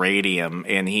access to radium,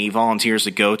 and he volunteers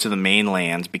to go to the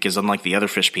mainland because, unlike the other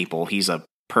fish people, he's a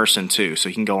person too, so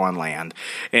he can go on land.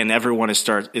 And everyone is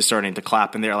starting to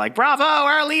clap, and they're like, "Bravo,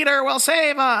 our leader will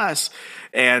save us!"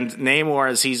 And Namor,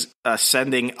 as he's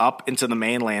ascending up into the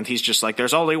mainland, he's just like,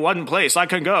 "There's only one place I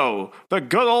can go: the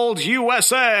good old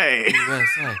USA."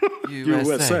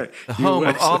 USA. The home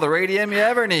of all the radium you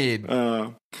ever need.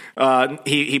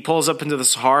 He pulls up into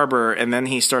this harbor, and then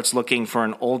he starts looking for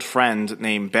an old friend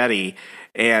named Betty.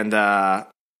 And I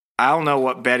don't know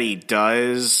what Betty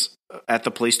does at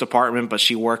the police department, but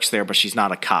she works there, but she's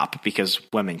not a cop because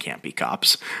women can't be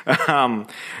cops. Not in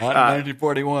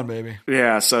 1941, baby.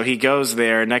 Yeah, so he goes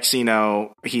there. Next thing you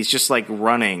know, he's just like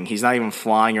running. He's not even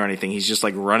flying or anything. He's just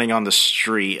like running on the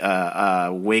street.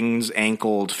 Wings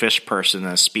ankled fish person in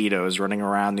a Speedo is running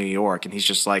around New York, and he's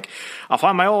just like, "I'll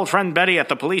find my old friend Betty at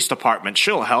the police department.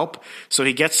 She'll help." So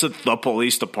he gets to the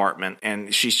police department,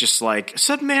 and she's just like,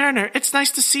 "Submariner, it's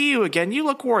nice to see you again. You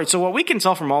look worried." So what we can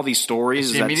tell from all these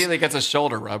stories is that immediately gets a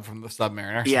shoulder rub from the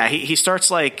Submariner. Yeah, he starts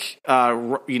like,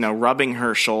 rubbing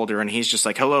her shoulder, and he's just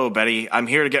like, "Hello, Betty. I'm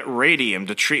here to get radium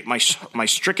to treat my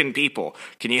stricken people.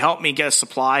 Can you help me get a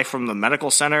supply from the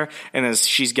medical center?" And as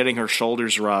she's getting her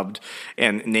shoulders rubbed,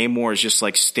 and Namor is just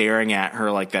like staring at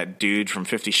her like that dude from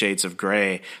 50 Shades of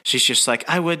Grey, she's just like,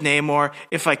 "I would, Namor,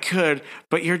 if I could,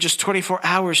 but you're just 24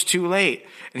 hours too late."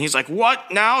 And he's like, "What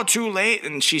now? Too late?"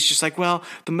 And she's just like, "Well,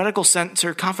 the medical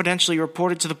center confidentially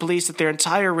reported to the police that their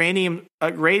entire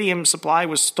radium supply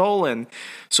was stolen."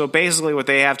 So basically what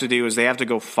they have to do is they have to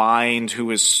go find who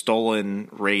has stolen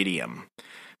radium.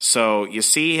 So you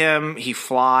see him, he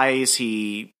flies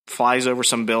over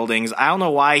some buildings. I don't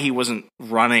know why he wasn't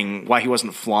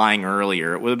flying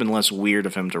earlier. It would have been less weird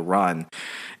of him to run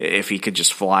if he could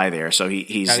just fly there. So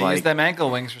he's gotta like, use them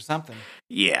ankle wings for something.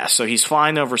 Yeah, so he's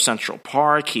flying over Central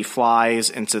Park. He flies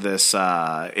into this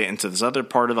other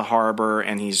part of the harbor,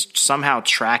 and he's somehow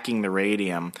tracking the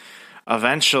radium.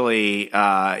 Eventually,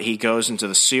 he goes into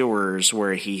the sewers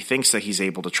where he thinks that he's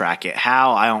able to track it.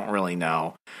 How? I don't really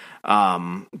know.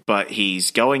 But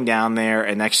he's going down there,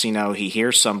 and next thing you know, he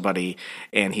hears somebody,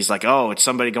 and he's like, "Oh, it's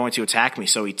somebody going to attack me."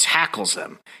 So he tackles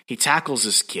him. He tackles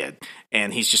this kid,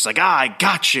 and he's just like, "I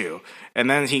got you." And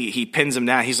then he pins him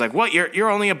down. He's like, "What? You're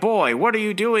only a boy. What are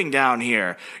you doing down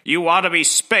here? You ought to be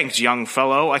spanked, young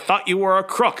fellow. I thought you were a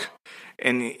crook."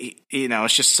 And,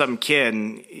 it's just some kid,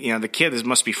 and, the kid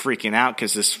must be freaking out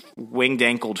because this winged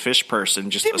ankled fish person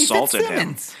just assaulted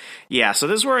him. Yeah, so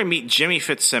this is where I meet Jimmy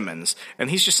Fitzsimmons, and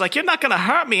he's just like, "You're not going to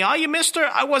hurt me, are you, mister?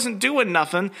 I wasn't doing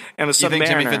nothing." And the Submariner... You think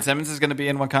Jimmy Fitzsimmons is going to be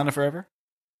in Wakanda forever?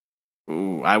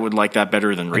 Ooh, I would like that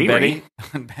better than Riri.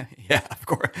 Yeah, of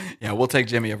course. Yeah, we'll take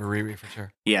Jimmy over Riri for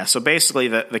sure. Yeah, so basically,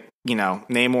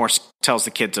 Namor tells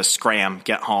the kid to scram,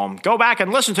 get home, go back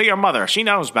and listen to your mother. She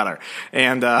knows better.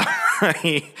 And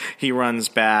he runs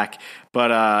back.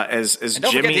 But as and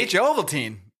don't Jimmy, forget to eat your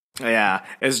Ovaltine. Yeah,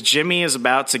 as Jimmy is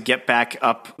about to get back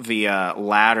up the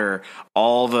ladder,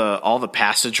 all the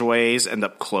passageways end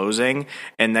up closing,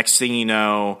 and next thing you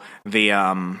know, the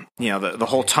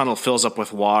whole tunnel fills up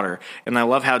with water. And I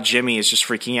love how Jimmy is just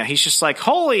freaking out. He's just like,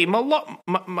 "Holy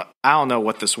I don't know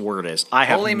what this word is.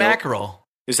 Holy mackerel.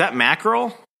 Is that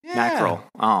mackerel? Yeah. Mackerel.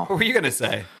 Oh, what were you gonna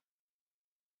say?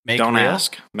 Don't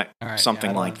ask. Right,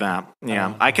 something like that.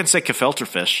 Yeah, I can say gefilte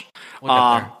fish.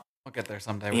 We'll get there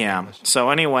someday. Yeah.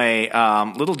 So anyway,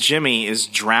 little Jimmy is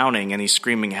drowning and he's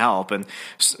screaming help, and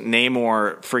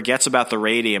Namor forgets about the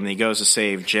radium and he goes to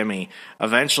save Jimmy.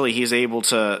 Eventually, he's able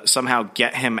to somehow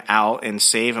get him out and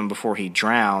save him before he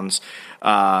drowns.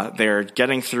 They're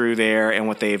getting through there, and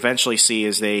what they eventually see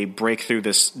is they break through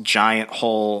this giant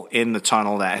hole in the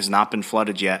tunnel that has not been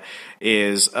flooded yet.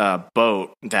 Is a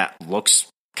boat that looks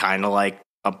kind of like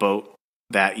a boat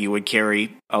that you would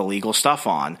carry illegal stuff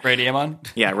on. Radium on?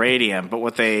 Yeah, radium. But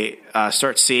what they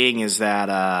start seeing is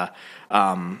that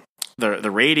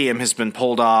the radium has been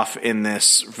pulled off in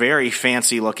this very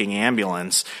fancy-looking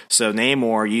ambulance. So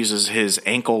Namor uses his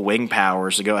ankle wing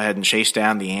powers to go ahead and chase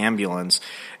down the ambulance.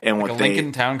 And like a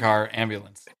Lincoln Town Car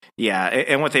ambulance. Yeah,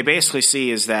 and what they basically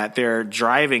see is that they're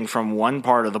driving from one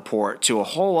part of the port to a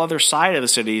whole other side of the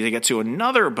city to get to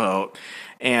another boat,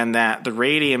 and that the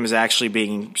radium is actually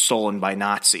being stolen by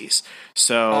Nazis.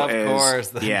 So,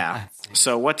 Nazis.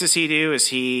 So what does he do? Is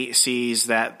he sees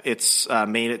that it's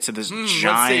made it to this giant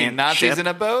let's see. Nazis ship. In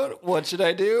a boat? What should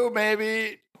I do?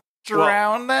 Maybe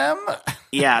drown them?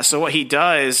 Yeah, so what he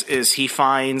does is he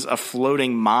finds a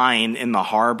floating mine in the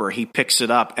harbor. He picks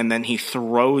it up, and then he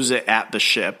throws it at the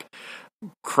ship,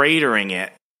 cratering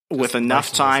it with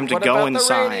enough time to go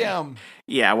inside. Radium?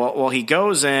 Yeah, well, he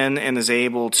goes in and is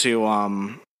able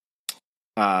to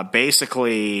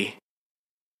basically.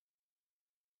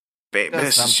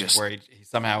 This is just where he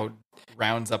somehow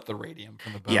rounds up the radium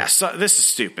from the boat. Yeah, so this is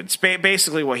stupid.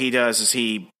 Basically, what he does is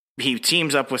he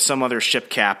teams up with some other ship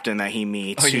captain that he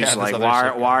meets. Who's like,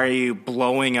 why are you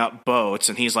blowing up boats?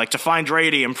 And he's like, to find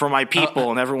radium for my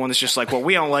people. And everyone is just like, well,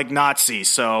 we don't like Nazis.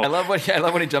 So I love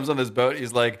when he jumps on this boat.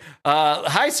 He's like,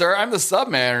 hi, sir, I'm the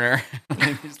Submariner.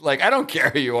 And he's like, I don't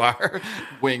care who you are,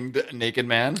 winged naked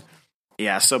man.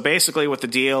 Yeah, so basically what the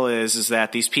deal is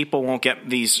that these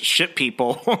ship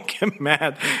people won't get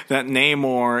mad that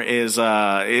Namor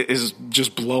is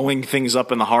just blowing things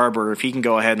up in the harbor if he can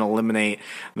go ahead and eliminate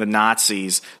the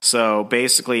Nazis. So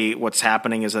basically what's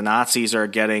happening is the Nazis are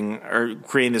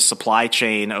creating this supply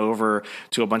chain over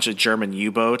to a bunch of German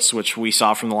U-boats, which we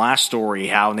saw from the last story,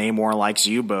 how Namor likes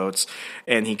U-boats.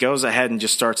 And he goes ahead and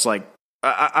just starts like,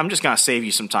 I'm just going to save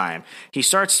you some time. He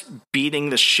starts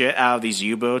beating the shit out of these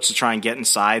U-boats to try and get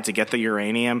inside to get the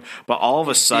uranium. But all of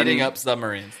a sudden... beating up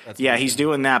submarines. He's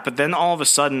doing that. But then all of a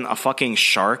sudden, a fucking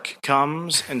shark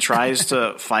comes and tries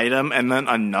to fight him. And then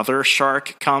another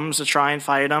shark comes to try and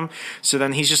fight him. So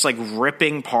then he's just like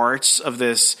ripping parts of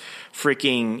this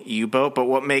freaking U-boat. But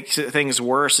what makes things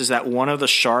worse is that one of the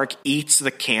shark eats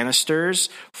the canisters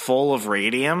full of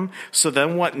radium. So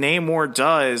then what Namor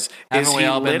does is Haven't we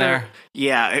all been there?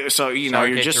 Yeah, so you know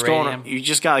you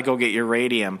just gotta go get your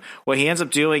radium. What he ends up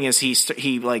doing is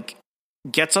he like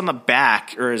gets on the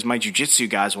back, or as my jiu-jitsu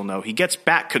guys will know, he gets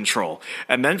back control,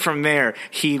 and then from there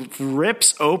he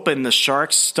rips open the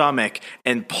shark's stomach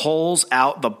and pulls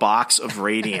out the box of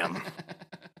radium.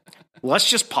 Let's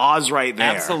just pause right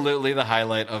there. Absolutely, the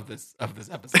highlight of this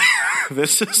episode.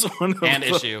 This is one of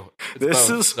issue.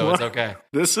 It's okay.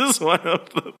 This is one of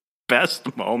the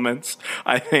best moments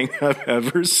I think I've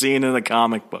ever seen in a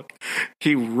comic book.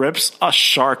 He rips a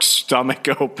shark's stomach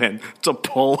open to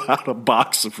pull out a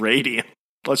box of radium.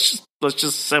 Let's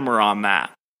just simmer on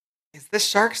that. Is this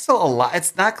shark still alive?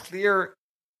 It's not clear.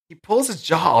 He pulls his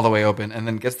jaw all the way open and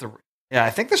then gets the. Yeah,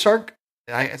 I think the shark.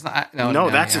 It's not. No,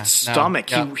 that's its stomach.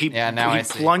 He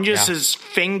plunges his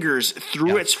fingers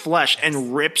through its flesh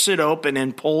and rips it open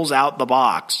and pulls out the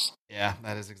box. Yeah,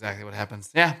 that is exactly what happens.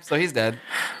 Yeah, so he's dead.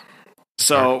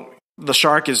 So the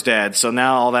shark is dead. So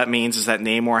now all that means is that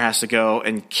Namor has to go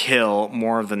and kill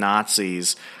more of the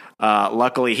Nazis.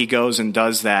 Luckily, he goes and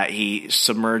does that. He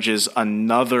submerges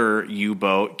another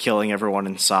U-boat, killing everyone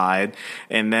inside.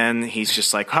 And then he's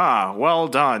just like, well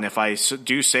done, if I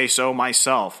do say so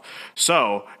myself.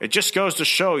 So, it just goes to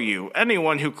show you,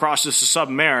 anyone who crosses the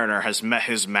Submariner has met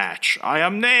his match. I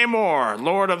am Namor,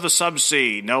 Lord of the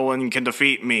Subsea. No one can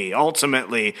defeat me.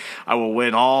 Ultimately, I will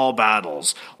win all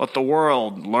battles. Let the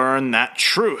world learn that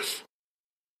truth.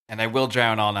 And I will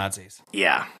drown all Nazis.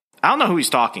 Yeah. I don't know who he's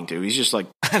talking to. He's just like...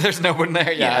 There's no one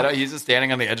there. Yeah. He's just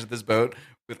standing on the edge of this boat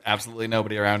with absolutely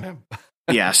nobody around him.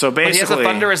 Yeah, so basically... But he has a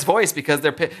thunderous voice because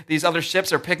these other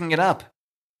ships are picking it up.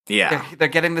 Yeah. They're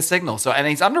getting the signal. And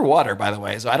he's underwater, by the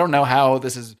way. So I don't know how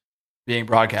this is being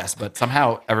broadcast, but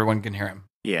somehow everyone can hear him.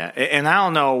 Yeah, and I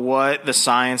don't know what the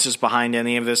science is behind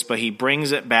any of this, but he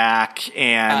brings it back,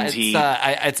 and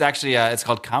it's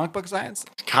called comic book science?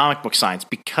 Comic book science,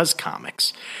 because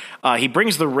comics. He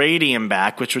brings the radium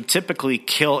back, which would typically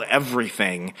kill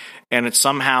everything, and it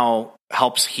somehow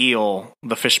helps heal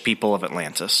the fish people of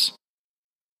Atlantis.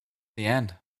 The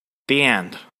end.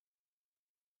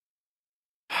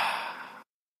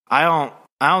 I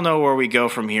don't know where we go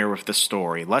from here with this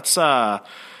story. Let's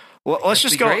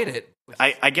just go. Grade it.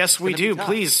 I guess we do.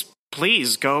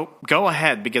 Please go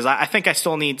ahead, because I think I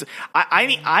still need to.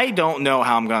 I don't know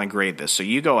how I'm going to grade this, so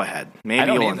you go ahead. Maybe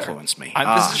you'll influence me.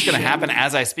 This is going to happen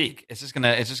as I speak. It's just going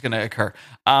to occur.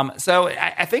 So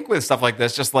I think with stuff like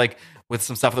this, just like with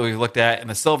some stuff that we've looked at in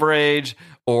the Silver Age,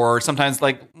 or sometimes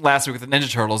like last week with the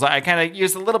Ninja Turtles, I kind of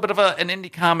used a little bit of an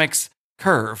indie comics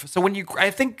curve. So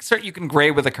I think you can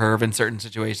grade with a curve in certain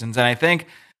situations, and I think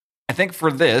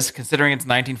for this, considering it's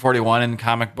 1941 and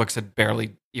comic books had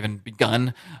barely even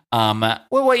begun,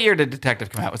 what year did Detective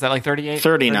come out? Was that like 38?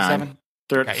 39.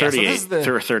 38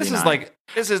 through 39.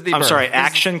 This is the I'm birth. sorry,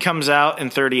 Action comes out in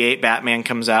 38, Batman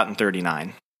comes out in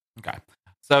 39. Okay.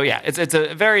 So yeah, it's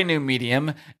a very new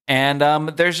medium, and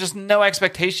there's just no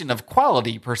expectation of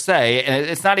quality per se, and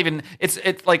it's not even it's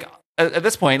like at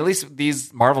this point, at least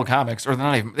these Marvel comics, or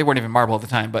they weren't even Marvel at the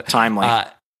time, but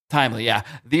Timely, yeah.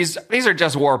 These are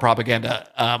just war propaganda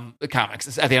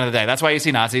comics at the end of the day. That's why you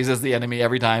see Nazis as the enemy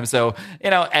every time. So,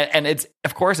 and it's,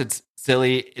 of course, it's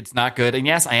silly. It's not good. And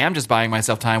yes, I am just buying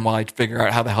myself time while I figure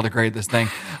out how the hell to grade this thing.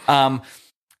 All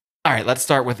right, let's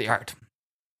start with the art.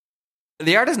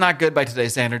 The art is not good by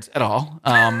today's standards at all.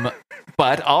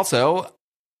 But also,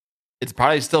 It's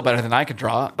probably still better than I could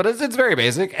draw, but it's very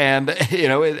basic. And,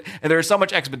 and there's so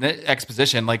much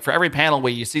exposition. Like for every panel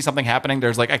where you see something happening,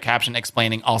 there's like a caption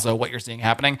explaining also what you're seeing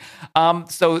happening.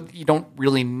 So you don't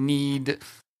really need...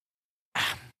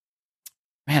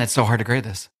 Man, it's so hard to grade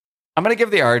this. I'm going to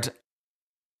give the art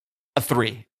a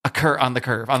 3. On the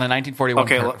curve, on the 1941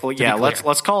 curve. Okay, well, yeah,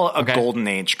 let's call it a Golden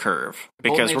Age curve,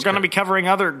 because we're going to be covering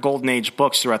other Golden Age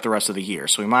books throughout the rest of the year,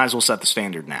 so we might as well set the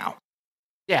standard now.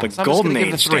 Yeah, the so Golden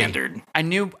Age standard. I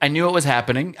knew it was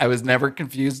happening. I was never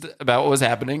confused about what was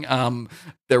happening.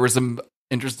 There were some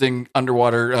interesting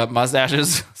underwater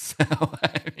mustaches. So, I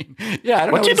don't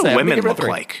know what do the say. women look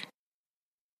like?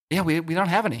 Yeah, we don't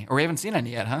have any, or we haven't seen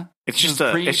any yet, huh? It's just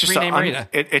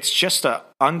a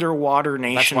underwater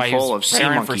nation full of sea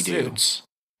monkey dudes.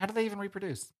 How do they even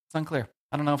reproduce? It's unclear.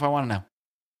 I don't know if I want to know.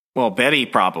 Well, Betty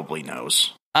probably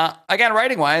knows. Again,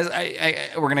 writing wise,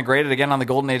 we're going to grade it again on the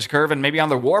Golden Age curve and maybe on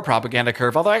the war propaganda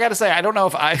curve. Although I got to say, I don't know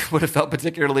if I would have felt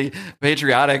particularly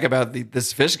patriotic about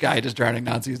this fish guy just drowning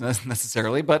Nazis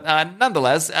necessarily, but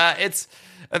nonetheless,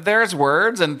 there's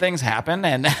words and things happen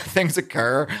and things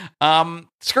occur.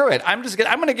 Screw it. I'm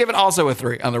going to give it also a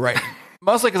 3 on the writing,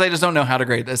 mostly because I just don't know how to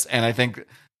grade this, and I think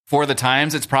for the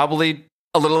times it's probably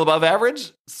a little above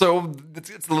average. So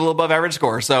it's a little above average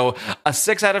score. So a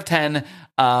 6 out of 10.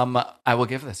 I will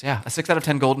give this. Yeah, a 6 out of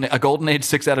 10 a Golden Age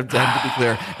 6 out of 10 to be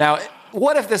clear. Now,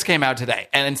 what if this came out today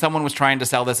and someone was trying to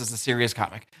sell this as a serious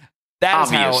comic?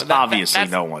 Obviously,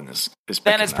 no one is.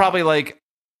 Then it's probably like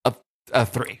a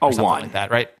 3 or something 1 like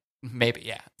that, right? Maybe,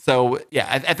 yeah. So yeah,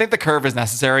 I think the curve is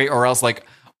necessary, or else like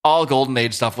all Golden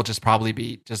Age stuff will just probably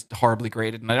be just horribly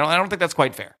graded, and I don't think that's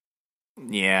quite fair.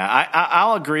 Yeah,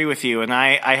 I'll agree with you, and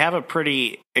I have a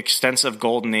pretty extensive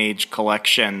Golden Age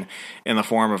collection in the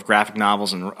form of graphic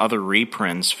novels and other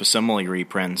reprints, facsimile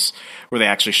reprints, where they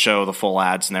actually show the full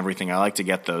ads and everything. I like to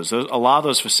get those. A lot of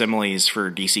those facsimiles for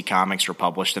DC Comics were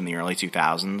published in the early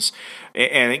 2000s,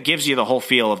 and it gives you the whole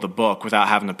feel of the book without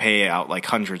having to pay out like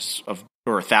hundreds of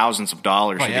or thousands of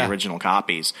dollars for the original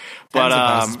copies. But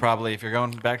probably if you're going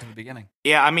back to the beginning.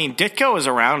 Yeah, I mean, Ditko is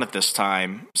around at this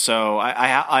time, so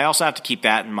I also have to keep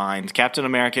that in mind. Captain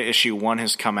America issue 1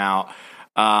 has come out.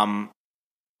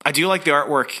 I do like the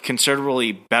artwork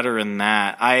considerably better than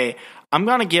that. I'm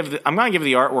gonna give the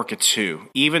artwork a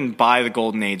 2, even by the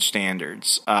Golden Age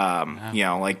standards.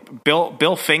 Like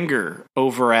Bill Finger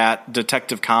over at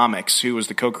Detective Comics, who was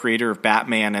the co-creator of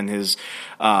Batman and his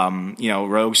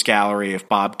Rogues Gallery of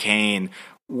Bob Kane,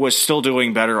 was still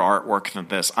doing better artwork than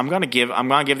this. I'm gonna give the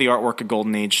artwork a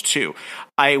Golden Age 2.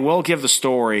 I will give the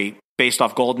story based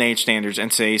off Golden Age standards and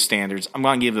today's standards. I'm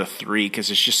gonna give it a 3 because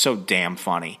it's just so damn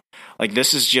funny. Like,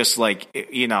 this is just like,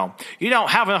 you don't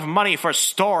have enough money for a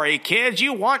story, kids.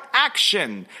 You want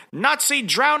action. Nazi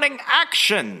drowning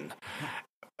action.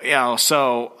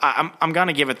 So I'm going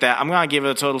to give it that. I'm going to give it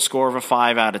a total score of a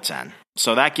 5 out of 10.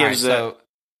 So that gives it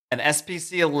an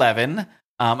SPC 11.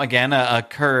 Again, a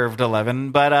curved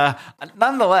 11. But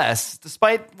nonetheless,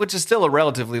 which is still a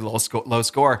relatively low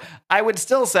score, I would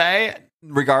still say,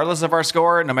 regardless of our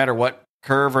score, no matter what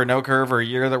curve or no curve or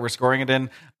year that we're scoring it in,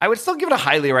 I would still give it a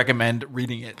highly recommend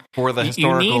reading it for the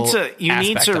historical You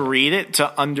need to read it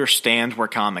to understand where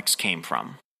comics came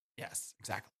from. Yes,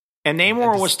 exactly. And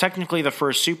Namor was technically the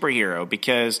first superhero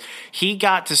because he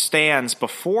got to stands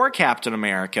before Captain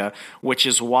America, which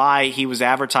is why he was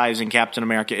advertising Captain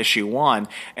America issue 1.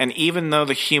 And even though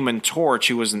the Human Torch,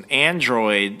 who was an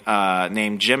android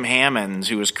named Jim Hammond,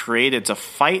 who was created to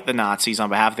fight the Nazis on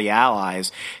behalf of the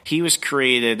Allies, he was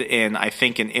created in, I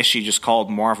think, an issue just called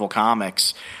Marvel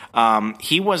Comics.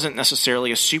 He wasn't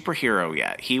necessarily a superhero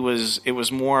yet. It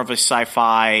was more of a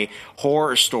sci-fi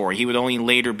horror story. He would only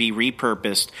later be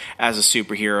repurposed as a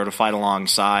superhero to fight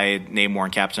alongside Namor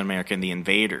and Captain America and the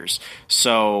Invaders.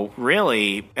 So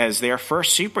really, as their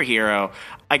first superhero,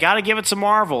 I got to give it to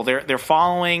Marvel. They're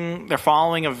following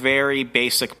a very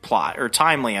basic plot, or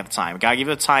timely at the time. Got to give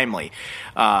it timely.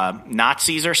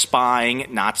 Nazis are spying.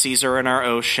 Nazis are in our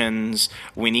oceans.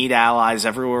 We need allies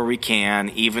everywhere we can,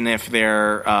 even if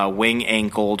they're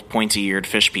wing-ankled, pointy-eared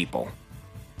fish people.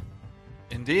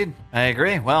 Indeed, I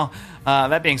agree. Well,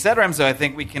 that being said, Remso, I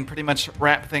think we can pretty much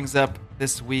wrap things up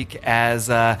this week. As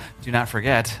do not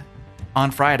forget,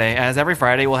 on Friday, as every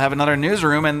Friday, we'll have another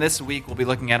newsroom, and this week we'll be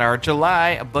looking at our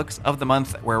July books of the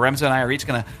month, where Remso and I are each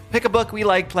going to pick a book we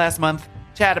liked last month,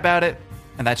 chat about it,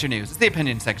 and that's your news. It's the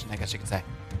opinion section, I guess you could say.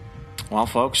 Well,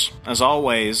 folks, as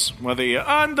always, whether you're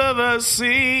under the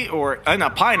sea or in a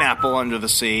pineapple under the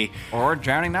sea, or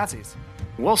drowning Nazis,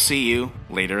 we'll see you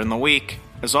later in the week.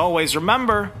 As always,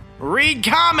 remember, read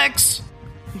comics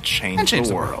and change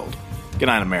the world. Good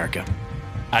night, America.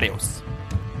 Adios.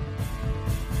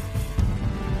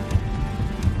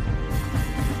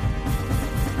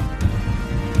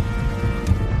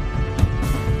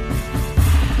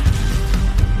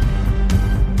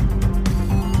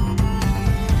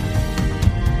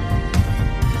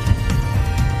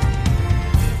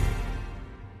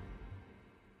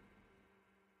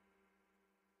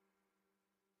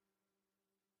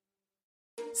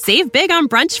 Save big on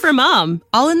brunch for mom,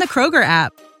 all in the Kroger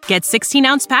app. Get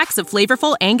 16-ounce packs of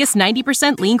flavorful Angus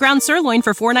 90% lean ground sirloin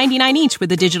for $4.99 each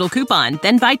with a digital coupon.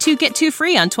 Then buy 2, get 2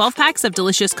 free on 12 packs of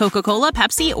delicious Coca-Cola,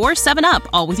 Pepsi, or 7-Up,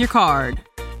 all with your card.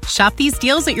 Shop these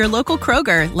deals at your local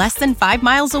Kroger, less than 5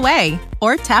 miles away.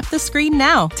 Or tap the screen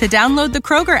now to download the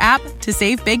Kroger app to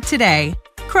save big today.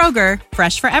 Kroger,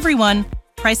 fresh for everyone.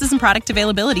 Prices and product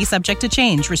availability subject to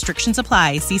change. Restrictions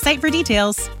apply. See site for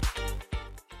details.